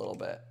it a little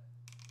bit.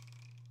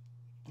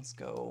 Let's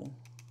go,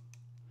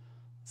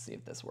 let's see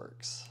if this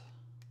works.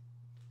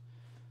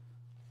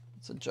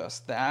 Let's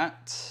adjust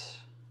that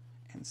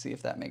and see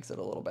if that makes it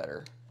a little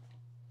better.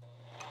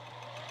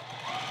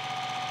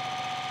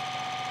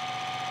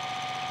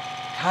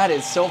 God,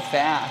 it's so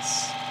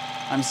fast.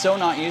 I'm so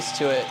not used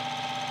to it,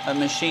 a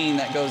machine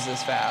that goes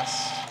this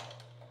fast.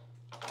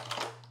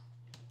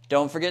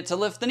 Don't forget to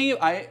lift the knee.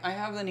 I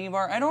have the knee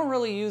bar. I don't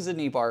really use a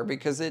knee bar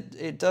because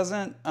it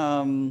doesn't,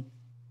 oh,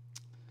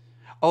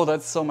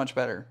 that's so much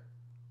better.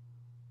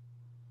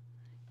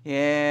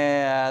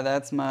 Yeah,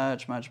 that's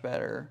much, much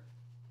better.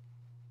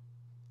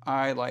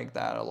 I like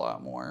that a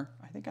lot more.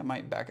 I think I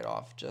might back it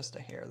off just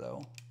a hair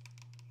though.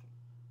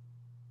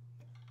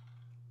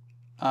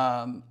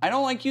 I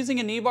don't like using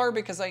a knee bar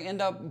because I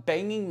end up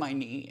banging my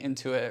knee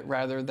into it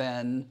rather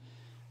than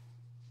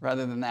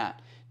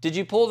that. Did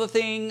you pull the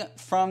thing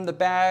from the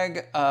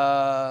bag,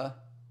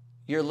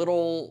 your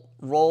little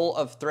roll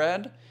of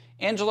thread?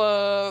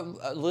 Angela,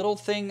 a little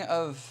thing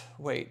of,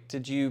 wait,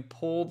 did you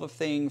pull the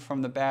thing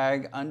from the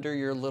bag under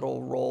your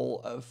little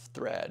roll of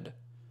thread?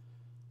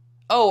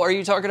 Oh, are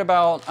you talking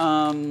about,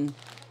 no,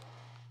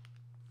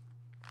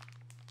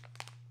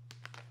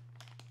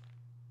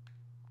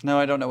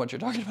 I don't know what you're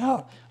talking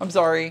about. I'm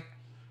sorry.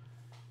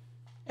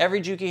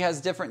 Every Juki has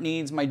different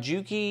needs. My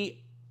Juki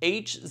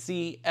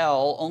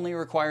HZL only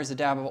requires a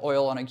dab of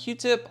oil on a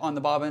Q-tip on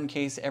the bobbin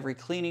case every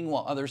cleaning,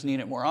 while others need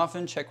it more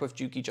often. Check with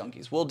Juki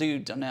Junkies. Will do,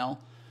 Donnell.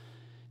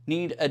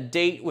 Need a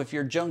date with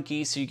your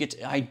Junkie so you get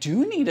to, I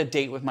do need a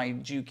date with my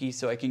Juki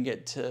so I can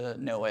get to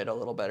know it a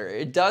little better.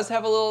 It does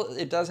have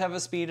a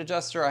speed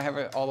adjuster. I have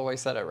it all the way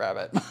set at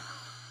Rabbit.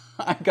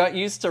 I got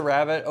used to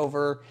Rabbit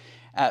over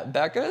at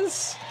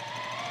Becca's.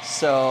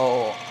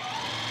 So,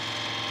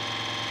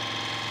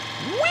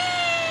 whee!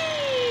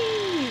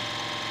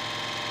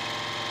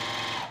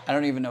 I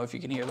don't even know if you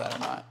can hear that or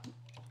not.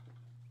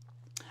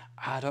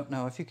 I don't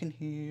know if you can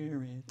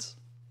hear it.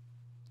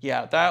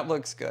 Yeah, that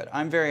looks good.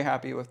 I'm very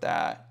happy with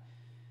that.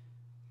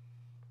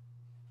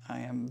 I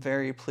am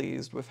very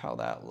pleased with how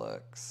that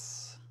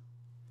looks.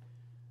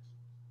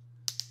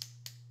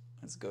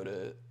 Let's go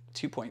to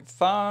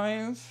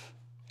 2.5.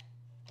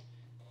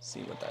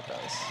 See what that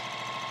does.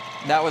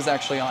 That was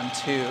actually on 2.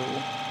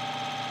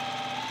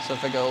 So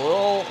if I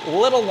go a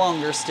little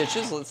longer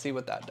stitches, let's see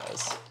what that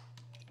does.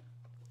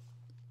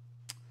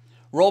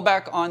 Roll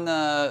back on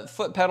the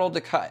foot pedal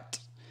to cut.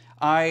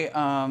 Yeah,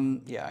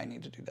 I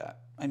need to do that.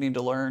 I need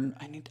to learn.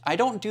 I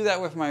don't do that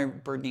with my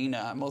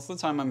Bernina. Most of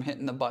the time I'm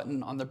hitting the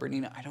button on the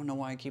Bernina. I don't know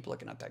why I keep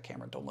looking at that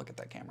camera. Don't look at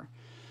that camera.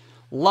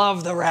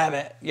 Love the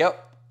Rabbit.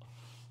 Yep.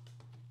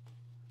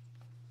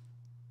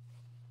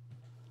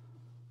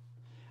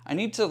 I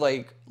need to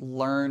like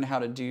learn how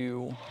to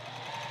do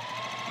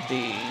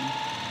the,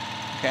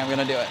 okay, I'm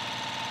gonna do it.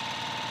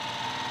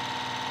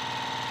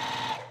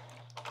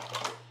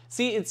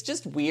 See, it's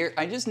just weird.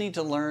 I just need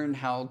to learn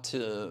how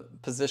to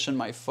position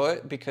my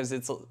foot because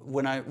it's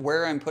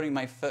where I'm putting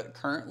my foot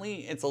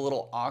currently, it's a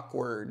little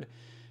awkward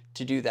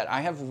to do that.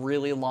 I have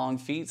really long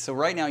feet, so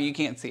right now you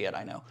can't see it,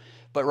 I know.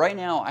 But right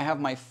now I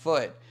have my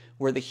foot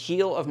where the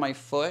heel of my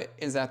foot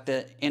is at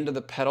the end of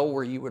the pedal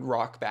where you would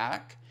rock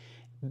back.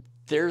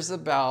 There's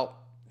about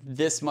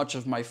this much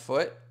of my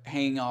foot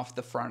hanging off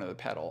the front of the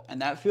pedal,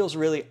 and that feels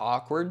really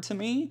awkward to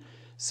me.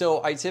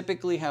 So I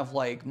typically have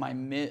like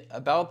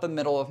about the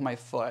middle of my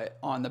foot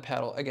on the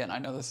pedal. Again, I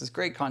know this is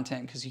great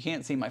content because you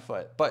can't see my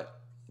foot, but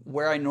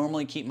where I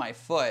normally keep my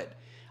foot,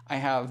 I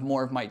have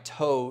more of my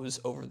toes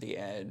over the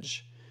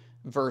edge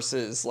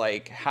versus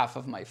like half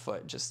of my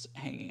foot just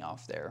hanging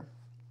off there.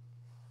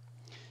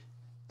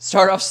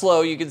 Start off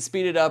slow, you can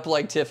speed it up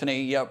like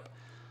Tiffany, yep.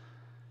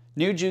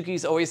 New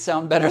Jukis always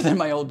sound better than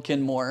my old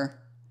Kenmore.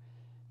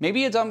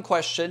 Maybe a dumb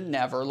question,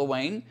 never,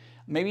 Luane.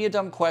 Maybe a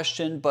dumb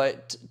question,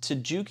 but to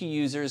Juki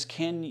users,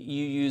 can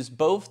you use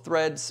both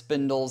thread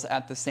spindles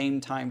at the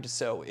same time to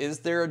sew? Is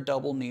there a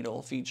double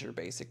needle feature,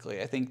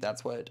 basically? I think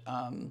that's what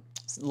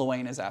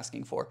Luane is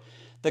asking for.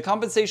 The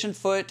compensation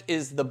foot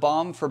is the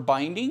bomb for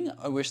binding.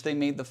 I wish they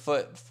made the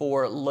foot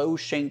for low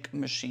shank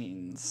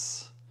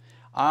machines.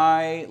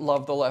 I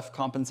love the left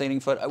compensating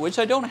foot, which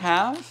I don't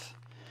have.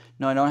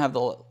 No, I don't have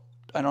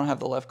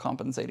the left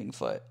compensating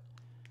foot.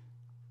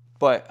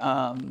 But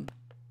when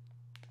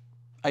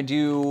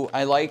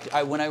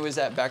I was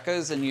at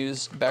Becca's and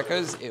used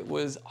Becca's, it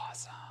was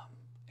awesome.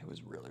 It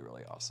was really,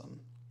 really awesome.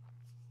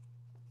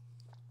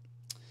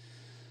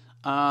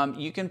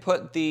 You can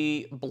put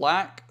the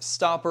black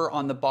stopper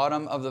on the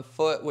bottom of the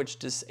foot, which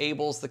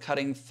disables the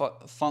cutting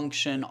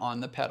function on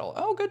the pedal.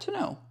 Oh, good to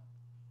know.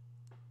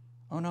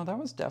 Oh no, that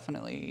was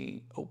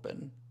definitely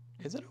open.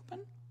 Is it open?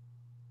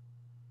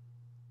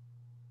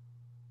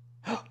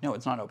 No,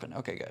 it's not open.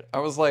 Okay, good. I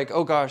was like,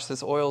 oh gosh,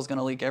 this oil is going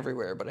to leak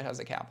everywhere, but it has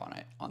a cap on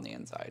it on the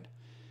inside.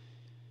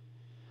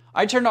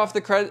 I turned off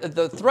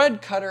the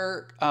thread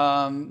cutter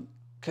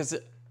because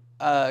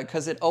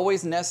it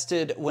always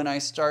nested when I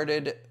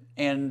started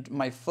and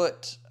my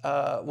foot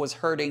was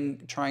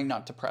hurting trying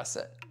not to press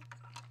it.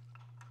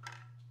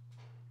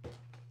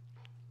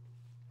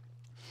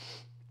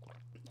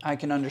 I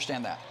can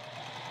understand that.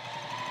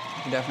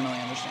 I can definitely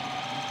understand that.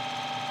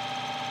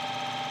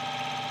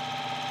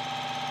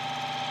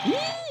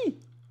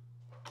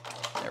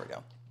 There we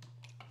go.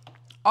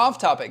 Off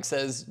topic,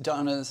 says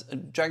Donna's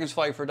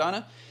Dragonfly for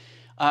Donna.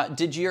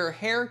 Did you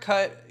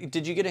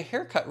get a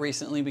haircut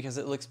recently? Because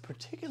it looks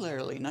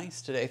particularly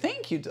nice today.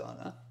 Thank you,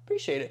 Donna.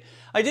 Appreciate it.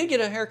 I did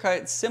get a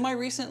haircut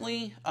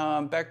semi-recently,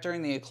 back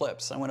during the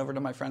eclipse. I went over to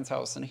my friend's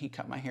house and he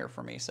cut my hair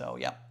for me, so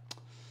yeah.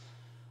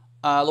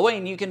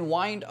 Luane, you can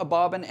wind a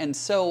bobbin and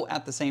sew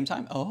at the same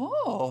time.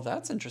 Oh,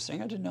 that's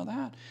interesting. I didn't know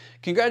that.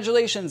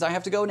 Congratulations. I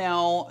have to go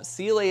now.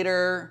 See you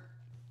later.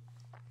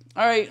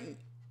 All right.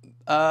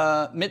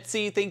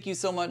 Mitzi, thank you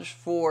so much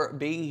for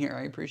being here.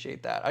 I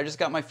appreciate that. I just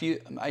got my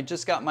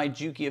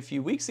Juki a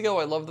few weeks ago.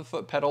 I love the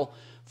foot pedal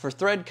for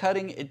thread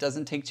cutting. It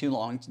doesn't take too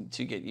long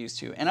to get used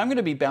to. And I'm going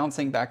to be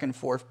bouncing back and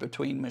forth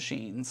between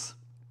machines.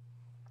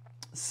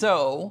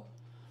 So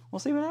we'll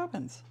see what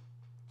happens.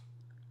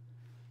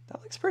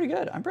 That looks pretty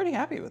good. I'm pretty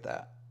happy with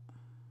that.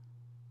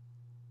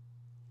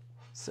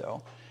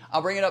 So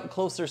I'll bring it up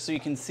closer so you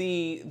can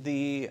see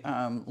the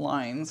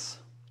lines.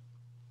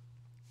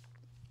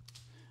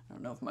 I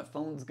don't know if my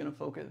phone's gonna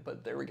focus,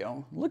 but there we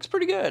go. Looks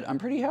pretty good. I'm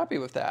pretty happy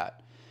with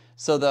that.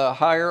 So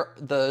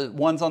the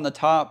ones on the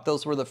top,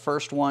 those were the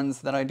first ones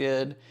that I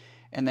did.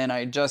 And then I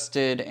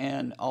adjusted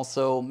and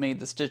also made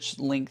the stitch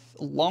length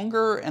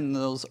longer, and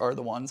those are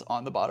the ones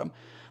on the bottom.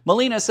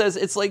 Melina says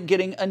it's like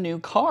getting a new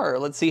car.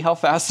 Let's see how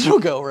fast it'll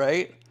go,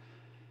 right?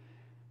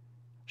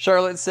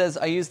 Charlotte says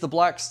I use the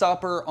black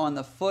stopper on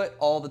the foot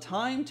all the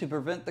time to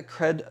prevent the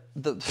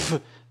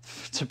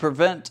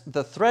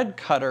thread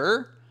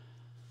cutter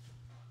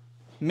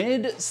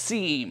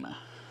mid-seam.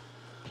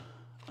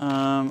 What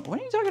are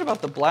you talking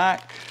about, the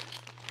black?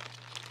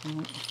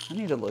 I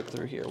need to look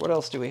through here. What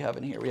else do we have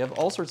in here? We have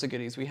all sorts of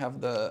goodies. We have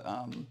the,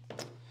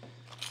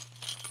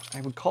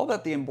 I would call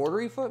that the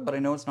embroidery foot, but I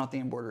know it's not the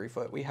embroidery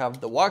foot. We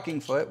have the walking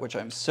foot, which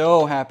I'm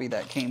so happy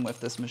that came with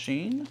this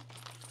machine.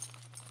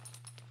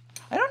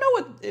 I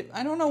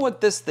don't know what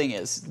this thing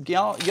is.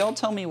 Y'all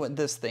tell me what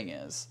this thing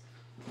is.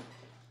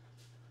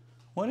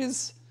 What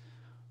is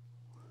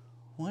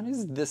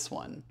this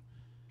one?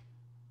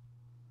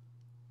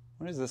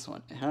 What is this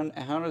one?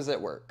 How does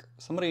it work?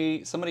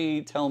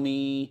 Somebody tell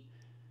me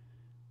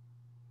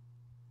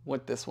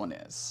what this one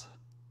is.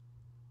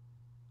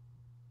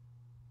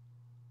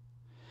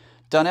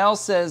 Donnell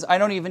says, I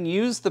don't even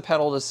use the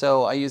pedal to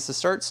sew. I use the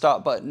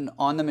start-stop button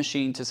on the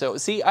machine to sew.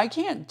 See, I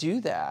can't do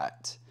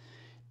that.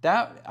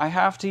 I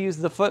have to use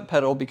the foot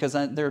pedal because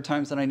there are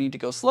times that I need to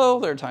go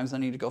slow. There are times I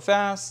need to go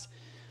fast.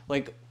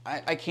 Like,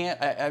 I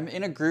can't. I'm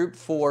in a group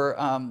for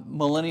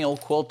millennial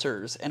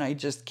quilters, and I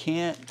just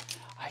can't.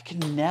 I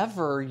can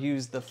never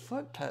use the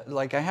foot pedal.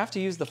 Like, I have to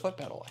use the foot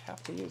pedal. I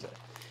have to use it.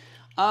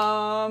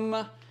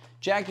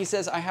 Jackie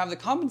says, I have the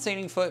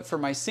compensating foot for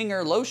my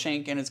Singer low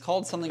shank, and it's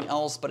called something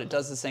else, but it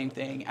does the same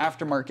thing.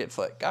 Aftermarket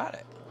foot. Got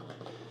it.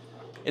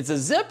 It's a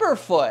zipper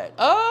foot.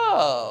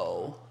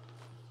 Oh.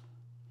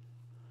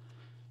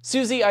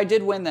 Susie, I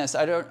did win this.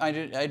 I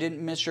didn't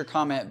miss your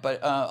comment,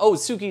 but oh,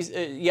 Suki's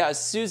yeah,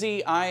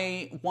 Susie,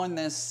 I won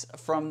this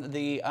from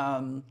the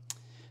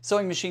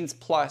Sewing Machines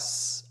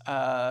Plus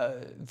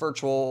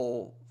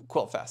virtual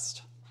quilt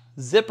fest.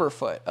 Zipper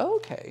foot.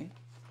 Okay.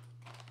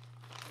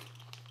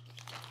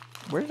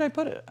 Where did I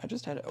put it? I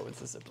just had it. Oh,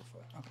 it's a zipper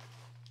foot.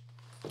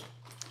 Okay.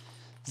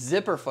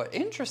 Zipper foot.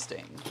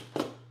 Interesting.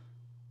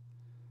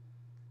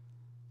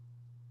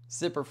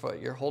 Zipper foot.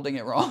 You're holding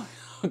it wrong.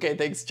 Okay,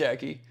 thanks,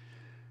 Jackie.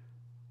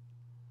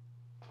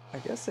 I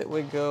guess it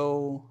would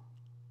go...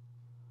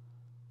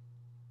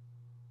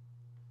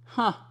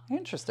 Huh,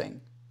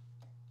 interesting.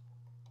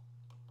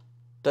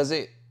 Does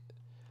it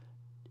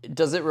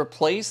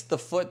replace the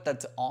foot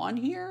that's on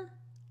here?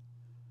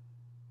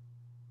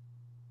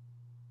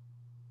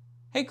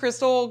 Hey,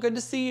 Crystal, good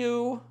to see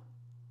you.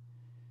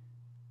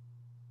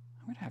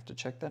 I'm gonna have to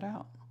check that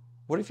out.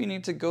 What if you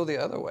need to go the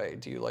other way?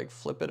 Do you like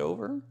flip it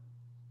over?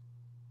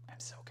 I'm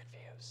so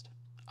confused.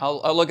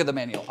 I'll look at the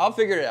manual. I'll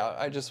figure it out.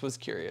 I just was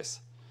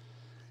curious.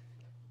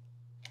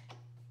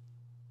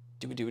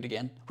 Do we do it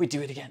again? We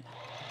do it again.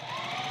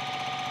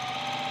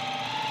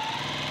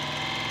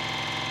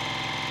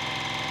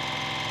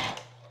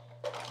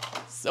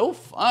 So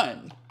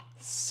fun.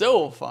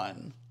 So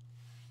fun.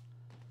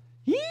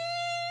 Yee!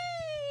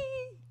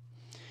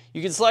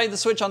 You can slide the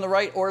switch on the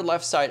right or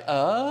left side.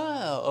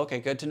 Oh, okay,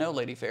 good to know,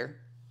 Lady Fair.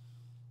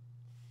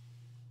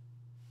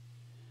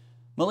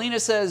 Melina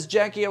says,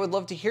 Jackie, I would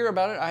love to hear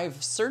about it.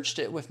 I've searched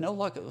it with no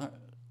luck. Let's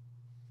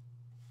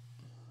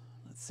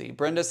see.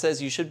 Brenda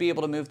says you should be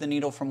able to move the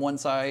needle from one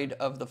side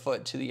of the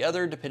foot to the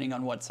other, depending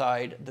on what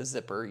side the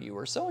zipper you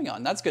were sewing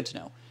on. That's good to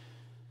know.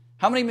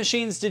 How many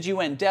machines did you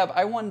win? Deb,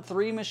 I won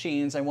 3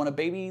 machines. I won a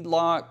Baby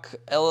Lock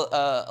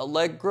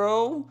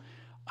Allegro,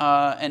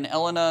 an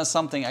Elena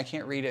something. I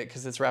can't read it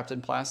because it's wrapped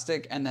in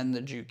plastic, and then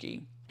the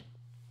Juki.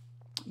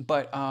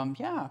 But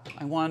yeah,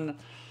 I won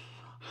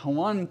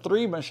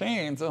 3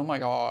 machines. Oh my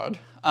God.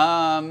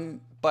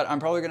 But I'm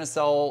probably gonna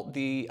sell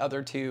the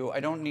other 2. I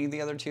don't need the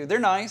other 2. They're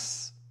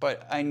nice,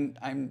 but I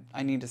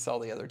need to sell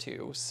the other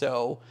 2.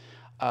 So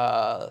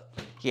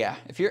yeah,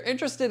 if you're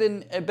interested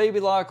in a Baby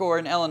Lock or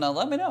an Elena,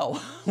 let me know.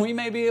 We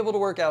may be able to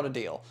work out a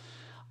deal.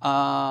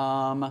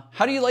 How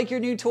do you like your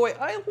new toy?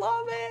 I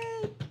love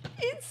it.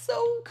 It's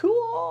so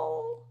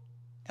cool.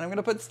 And I'm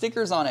gonna put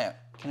stickers on it.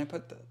 Can I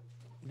put the,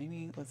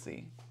 maybe, let's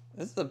see.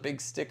 This is a big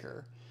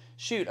sticker.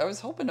 Shoot, I was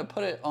hoping to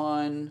put it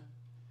on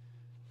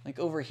like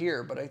over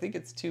here, but I think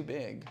it's too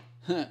big.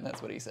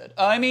 That's what he said.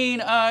 I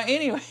mean,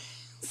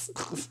 anyways.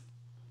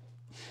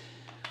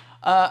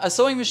 A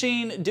sewing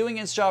machine doing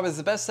its job is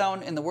the best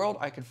sound in the world.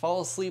 I could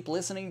fall asleep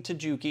listening to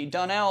Juki.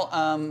 Donnell,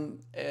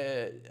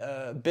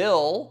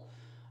 Bill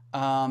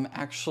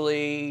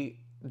actually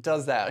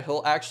does that.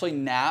 He'll actually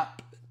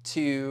nap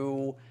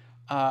to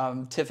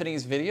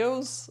Tiffany's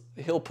videos.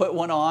 He'll put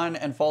one on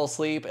and fall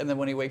asleep, and then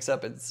when he wakes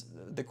up,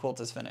 the quilt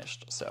is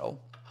finished. So,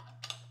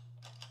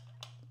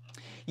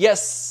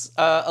 yes,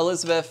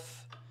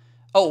 Elizabeth.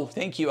 Oh,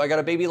 thank you. I got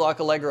a Baby Lock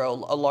Allegro,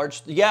 a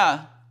large.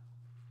 Yeah.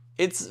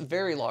 It's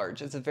very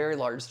large. It's a very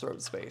large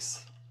throat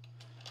space.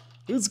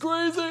 It's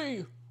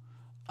crazy.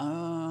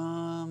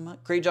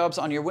 Great jobs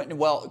on your witness.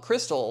 Well,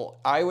 Crystal,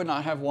 I would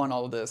not have won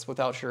all of this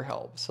without your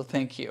help. So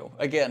thank you.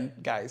 Again,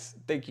 guys,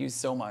 thank you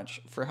so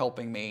much for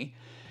helping me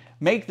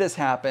make this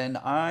happen.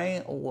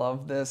 I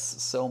love this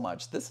so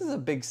much. This is a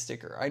big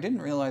sticker. I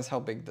didn't realize how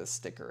big this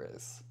sticker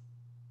is.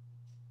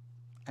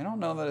 I don't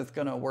know that it's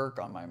going to work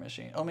on my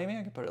machine. Oh, maybe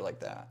I could put it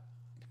like that.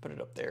 I could put it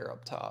up there,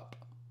 up top.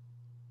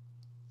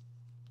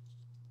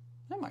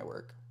 That might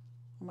work.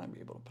 I might be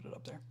able to put it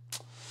up there.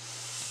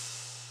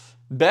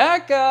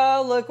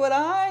 Becca, look what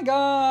I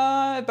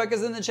got.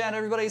 Becca's in the chat.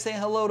 Everybody say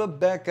hello to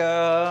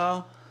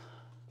Becca.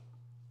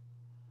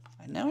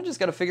 And now I just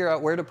got to figure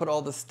out where to put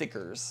all the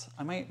stickers.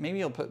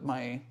 Maybe I'll put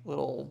my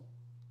little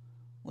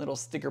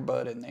sticker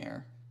bud in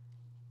there.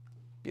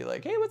 Be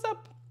like, hey, what's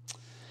up?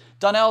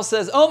 Donnell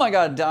says, oh my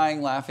God,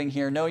 dying laughing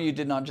here. No, you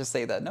did not just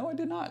say that. No, I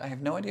did not. I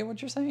have no idea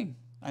what you're saying.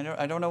 I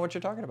don't know what you're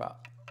talking about.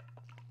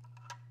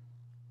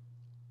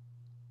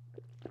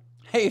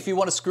 Hey, if you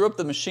want to screw up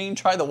the machine,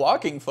 try the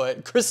walking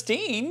foot.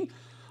 Christine,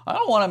 I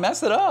don't want to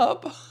mess it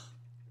up.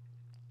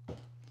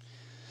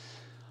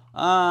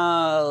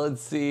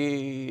 Let's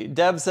see.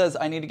 Deb says,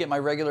 I need to get my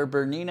regular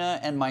Bernina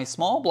and my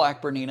small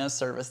black Bernina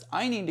serviced.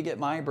 I need to get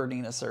my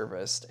Bernina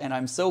serviced. And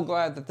I'm so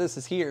glad that this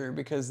is here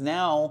because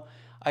now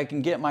I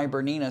can get my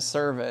Bernina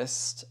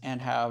serviced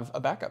and have a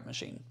backup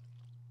machine.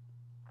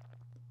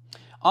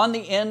 On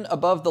the end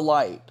above the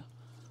light.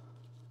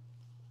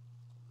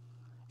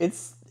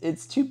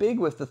 It's too big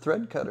with the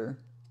thread cutter.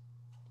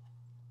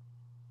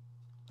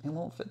 It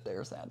won't fit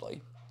there,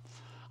 sadly.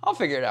 I'll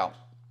figure it out.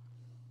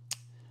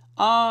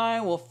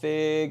 I will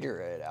figure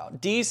it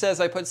out. D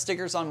says I put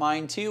stickers on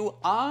mine too.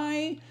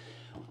 I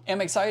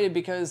am excited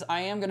because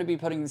I am going to be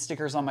putting the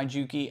stickers on my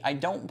Juki. I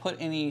don't put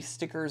any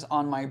stickers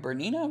on my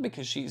Bernina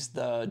because she's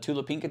the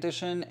Tula Pink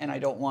edition, and I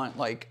don't want,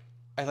 like,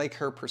 I like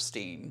her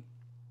pristine.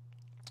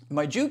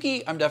 My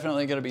Juki, I'm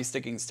definitely going to be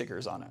sticking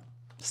stickers on it.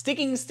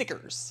 Sticking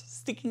stickers.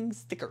 Sticking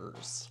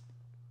stickers.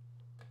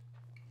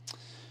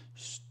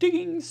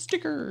 Sticking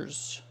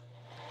stickers.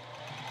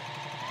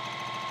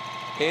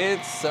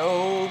 It's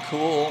so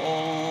cool.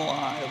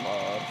 I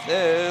love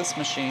this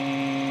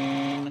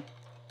machine.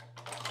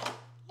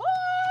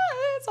 Ah,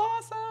 it's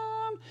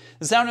awesome.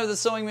 The sound of the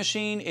sewing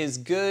machine is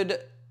good.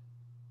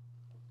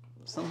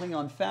 Something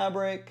on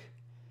fabric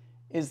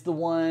is the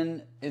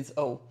one.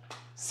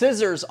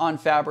 Scissors on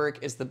fabric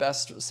is the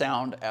best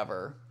sound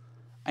ever.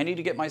 I need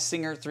to get my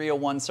Singer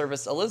 301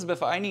 serviced.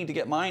 Elizabeth, I need to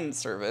get mine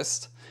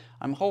serviced.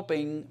 I'm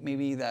hoping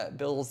maybe that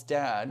Bill's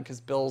dad, because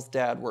Bill's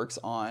dad works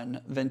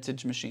on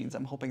vintage machines,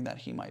 I'm hoping that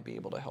he might be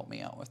able to help me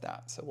out with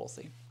that, so we'll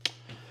see.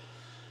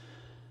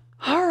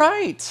 All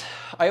right.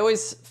 I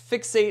always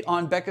fixate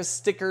on Becca's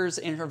stickers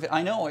in her,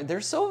 I know,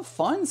 they're so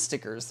fun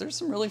stickers. There's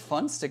some really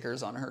fun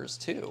stickers on hers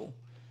too.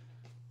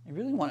 I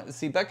really want to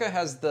see, Becca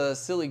has the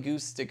Silly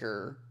Goose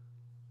sticker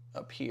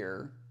up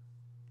here.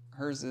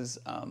 Hers is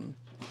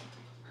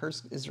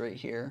right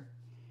here.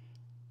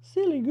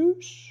 Silly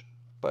Goose.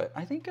 But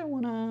I think I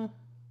want to,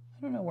 I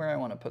don't know where I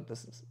want to put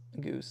this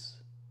goose.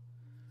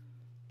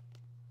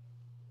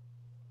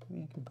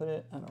 Maybe I can put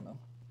it, I don't know.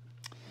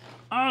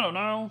 I don't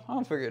know,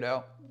 I'll figure it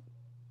out.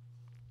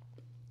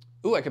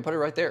 Ooh, I can put it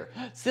right there.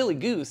 Silly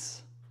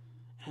Goose.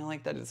 I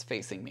like that it's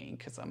facing me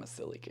because I'm a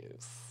silly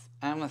goose.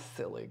 I'm a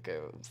silly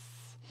goose.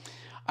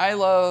 I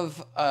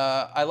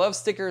love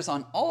stickers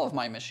on all of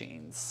my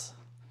machines.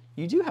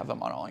 You do have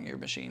them on all your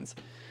machines.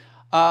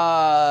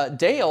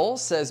 Dale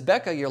says,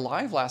 Becca, your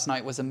live last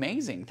night was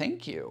amazing.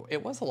 Thank you.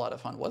 It was a lot of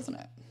fun, wasn't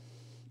it?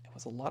 It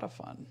was a lot of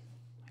fun.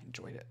 I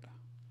enjoyed it.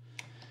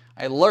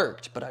 I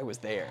lurked, but I was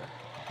there.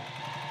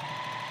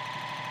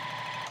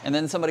 And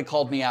then somebody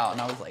called me out,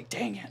 and I was like,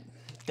 dang it.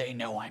 They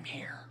know I'm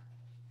here.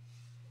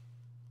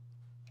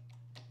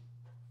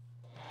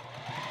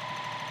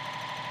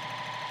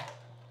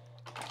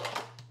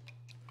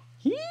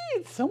 Yee,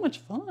 it's so much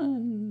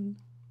fun.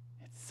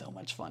 It's so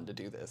much fun to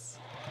do this.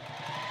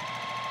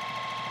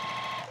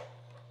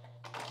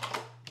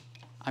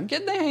 I'm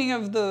getting the hang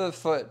of the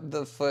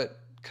foot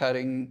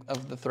cutting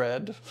of the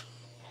thread.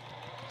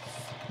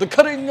 The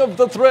cutting of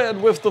the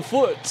thread with the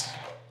foot.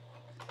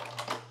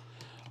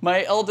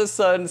 My eldest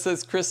son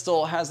says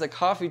Crystal has a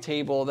coffee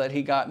table that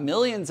he got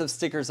millions of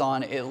stickers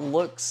on. It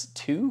looks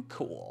too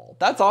cool.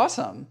 That's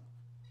awesome.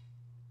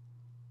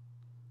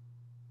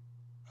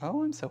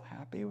 Oh, I'm so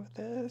happy with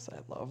this. I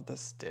love the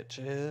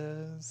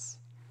stitches.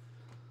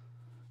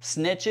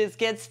 Snitches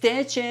get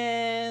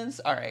stitches.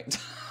 All right.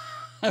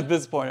 At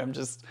this point, I'm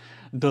just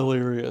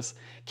delirious.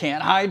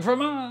 Can't hide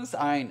from us.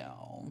 I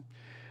know.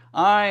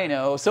 I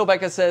know. So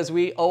Becca says,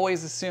 we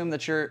always assume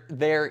that you're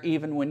there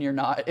even when you're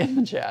not in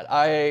the chat.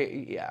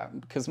 Yeah,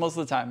 because most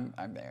of the time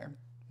I'm there.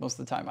 Most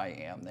of the time I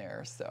am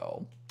there,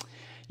 so.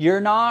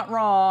 You're not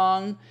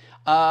wrong.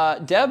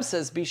 Deb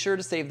says, be sure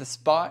to save the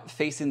spot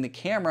facing the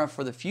camera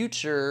for the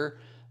future,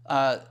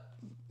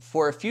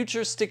 for a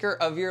future sticker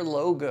of your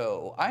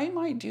logo. I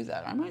might do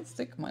that. I might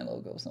stick my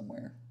logo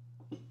somewhere.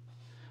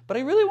 But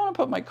I really want to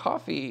put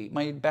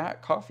my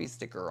back coffee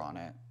sticker on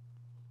it.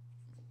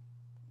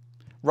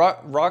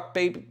 Rock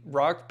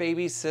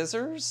Baby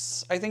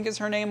Scissors, I think is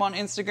her name on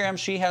Instagram.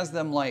 She has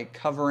them like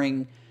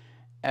covering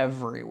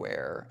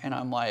everywhere. And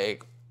I'm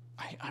like,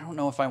 I don't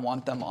know if I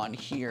want them on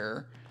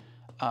here.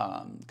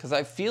 Because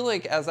I feel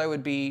like as I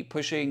would be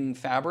pushing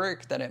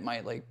fabric that it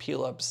might like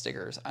peel up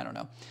stickers. I don't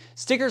know.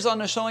 Stickers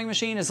on a sewing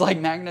machine is like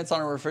magnets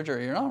on a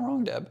refrigerator. You're not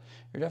wrong, Deb.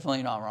 You're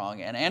definitely not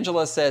wrong. And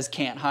Angela says,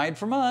 can't hide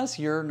from us.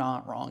 You're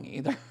not wrong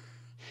either.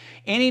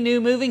 Any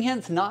new moving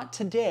hints? Not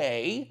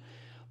today,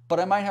 but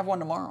I might have one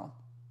tomorrow.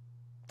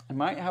 I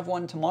might have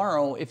one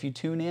tomorrow. If you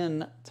tune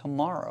in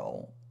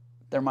tomorrow,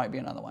 there might be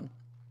another one.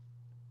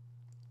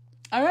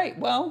 All right,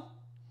 well,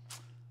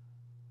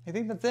 I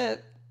think that's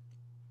it.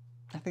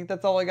 I think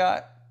that's all I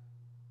got.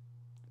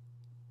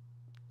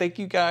 Thank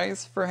you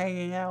guys for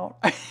hanging out.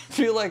 I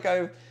feel like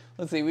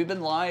let's see, we've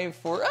been live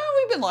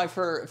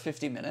for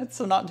 50 minutes,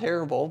 so not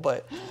terrible,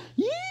 but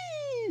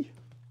yee!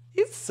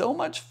 It's so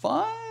much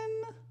fun.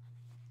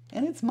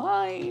 And it's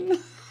mine.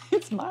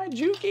 It's my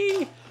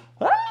Juki.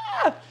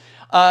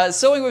 Ah!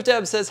 Sewing with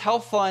Deb says, how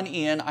fun,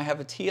 Ian. I have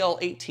a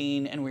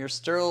TL18 and we are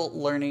still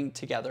learning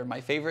together.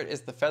 My favorite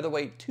is the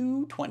Featherweight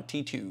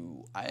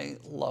 222. I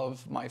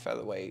love my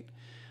Featherweight.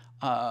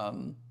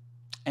 And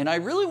I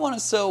really want to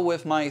sew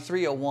with my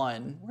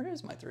 301. Where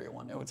is my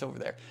 301? Oh, it's over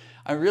there.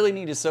 I really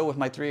need to sew with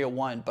my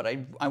 301, but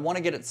I want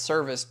to get it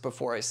serviced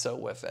before I sew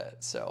with it.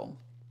 So,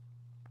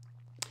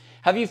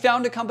 have you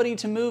found a company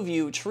to move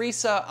you?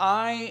 Teresa,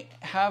 I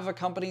have a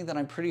company that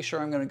I'm pretty sure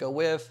I'm going to go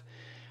with.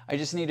 I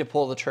just need to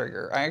pull the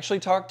trigger. I actually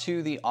talked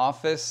to the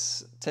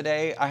office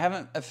today. I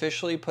haven't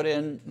officially put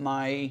in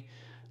my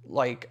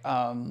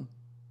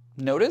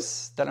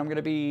notice that I'm going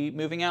to be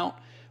moving out,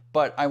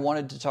 but I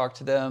wanted to talk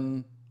to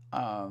them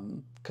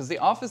because the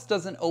office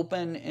doesn't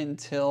open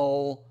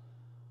until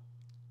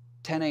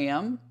 10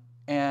 a.m.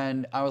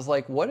 And I was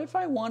like, what if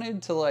I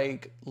wanted to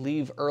like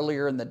leave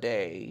earlier in the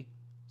day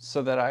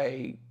so that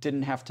I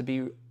didn't have to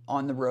be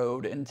on the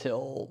road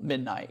until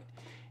midnight?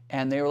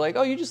 And they were like,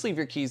 oh, you just leave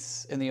your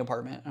keys in the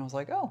apartment. And I was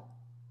like, oh,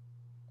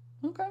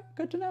 okay,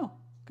 good to know.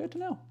 Good to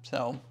know.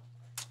 So,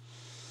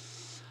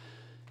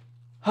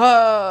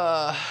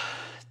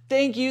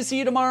 thank you. See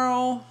you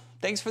tomorrow.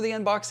 Thanks for the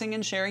unboxing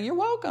and sharing. You're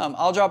welcome.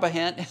 I'll drop a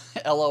hint.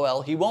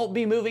 LOL. He won't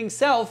be moving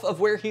south of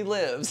where he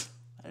lives.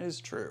 That is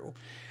true.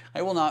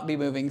 I will not be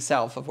moving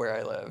south of where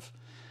I live.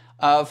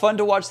 Fun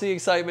to watch the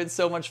excitement.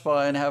 So much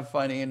fun. Have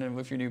fun, Ian, and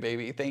with your new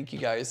baby. Thank you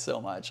guys so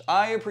much.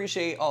 I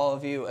appreciate all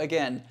of you.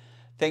 Again,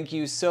 thank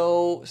you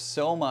so,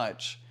 so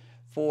much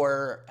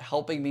for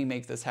helping me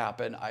make this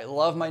happen. I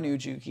love my new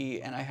Juki,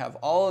 and I have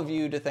all of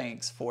you to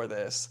thanks for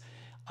this.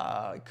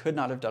 I could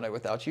not have done it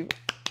without you.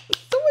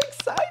 So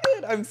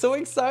excited. I'm so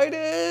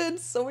excited.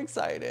 So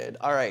excited.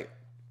 All right.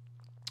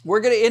 We're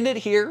going to end it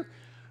here.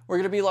 We're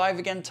going to be live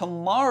again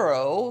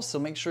tomorrow, so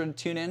make sure to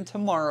tune in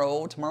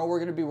tomorrow. Tomorrow we're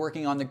going to be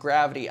working on the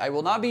Gravity. I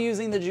will not be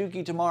using the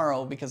Juki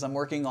tomorrow because I'm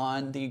working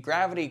on the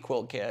Gravity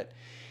quilt kit,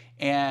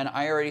 and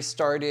I already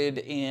started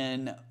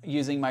in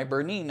using my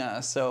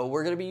Bernina, so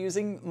we're going to be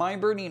using my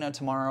Bernina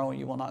tomorrow.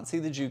 You will not see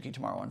the Juki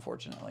tomorrow,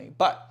 unfortunately,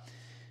 but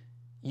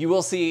you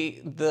will see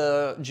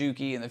the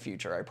Juki in the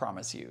future, I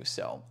promise you.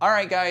 So, all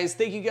right, guys,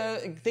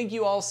 thank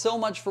you all so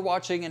much for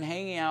watching and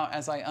hanging out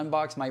as I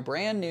unbox my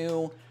brand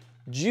new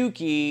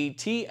Juki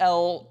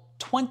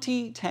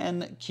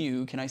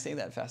TL2010Q. Can I say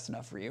that fast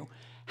enough for you?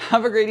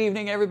 Have a great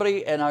evening,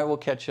 everybody, and I will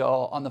catch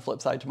y'all on the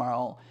flip side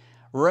tomorrow.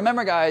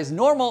 Remember, guys,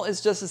 normal is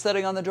just a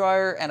setting on the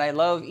dryer, and I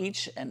love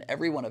each and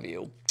every one of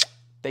you.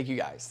 Thank you,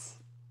 guys.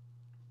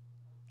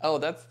 Oh,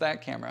 that's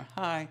that camera.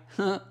 Hi.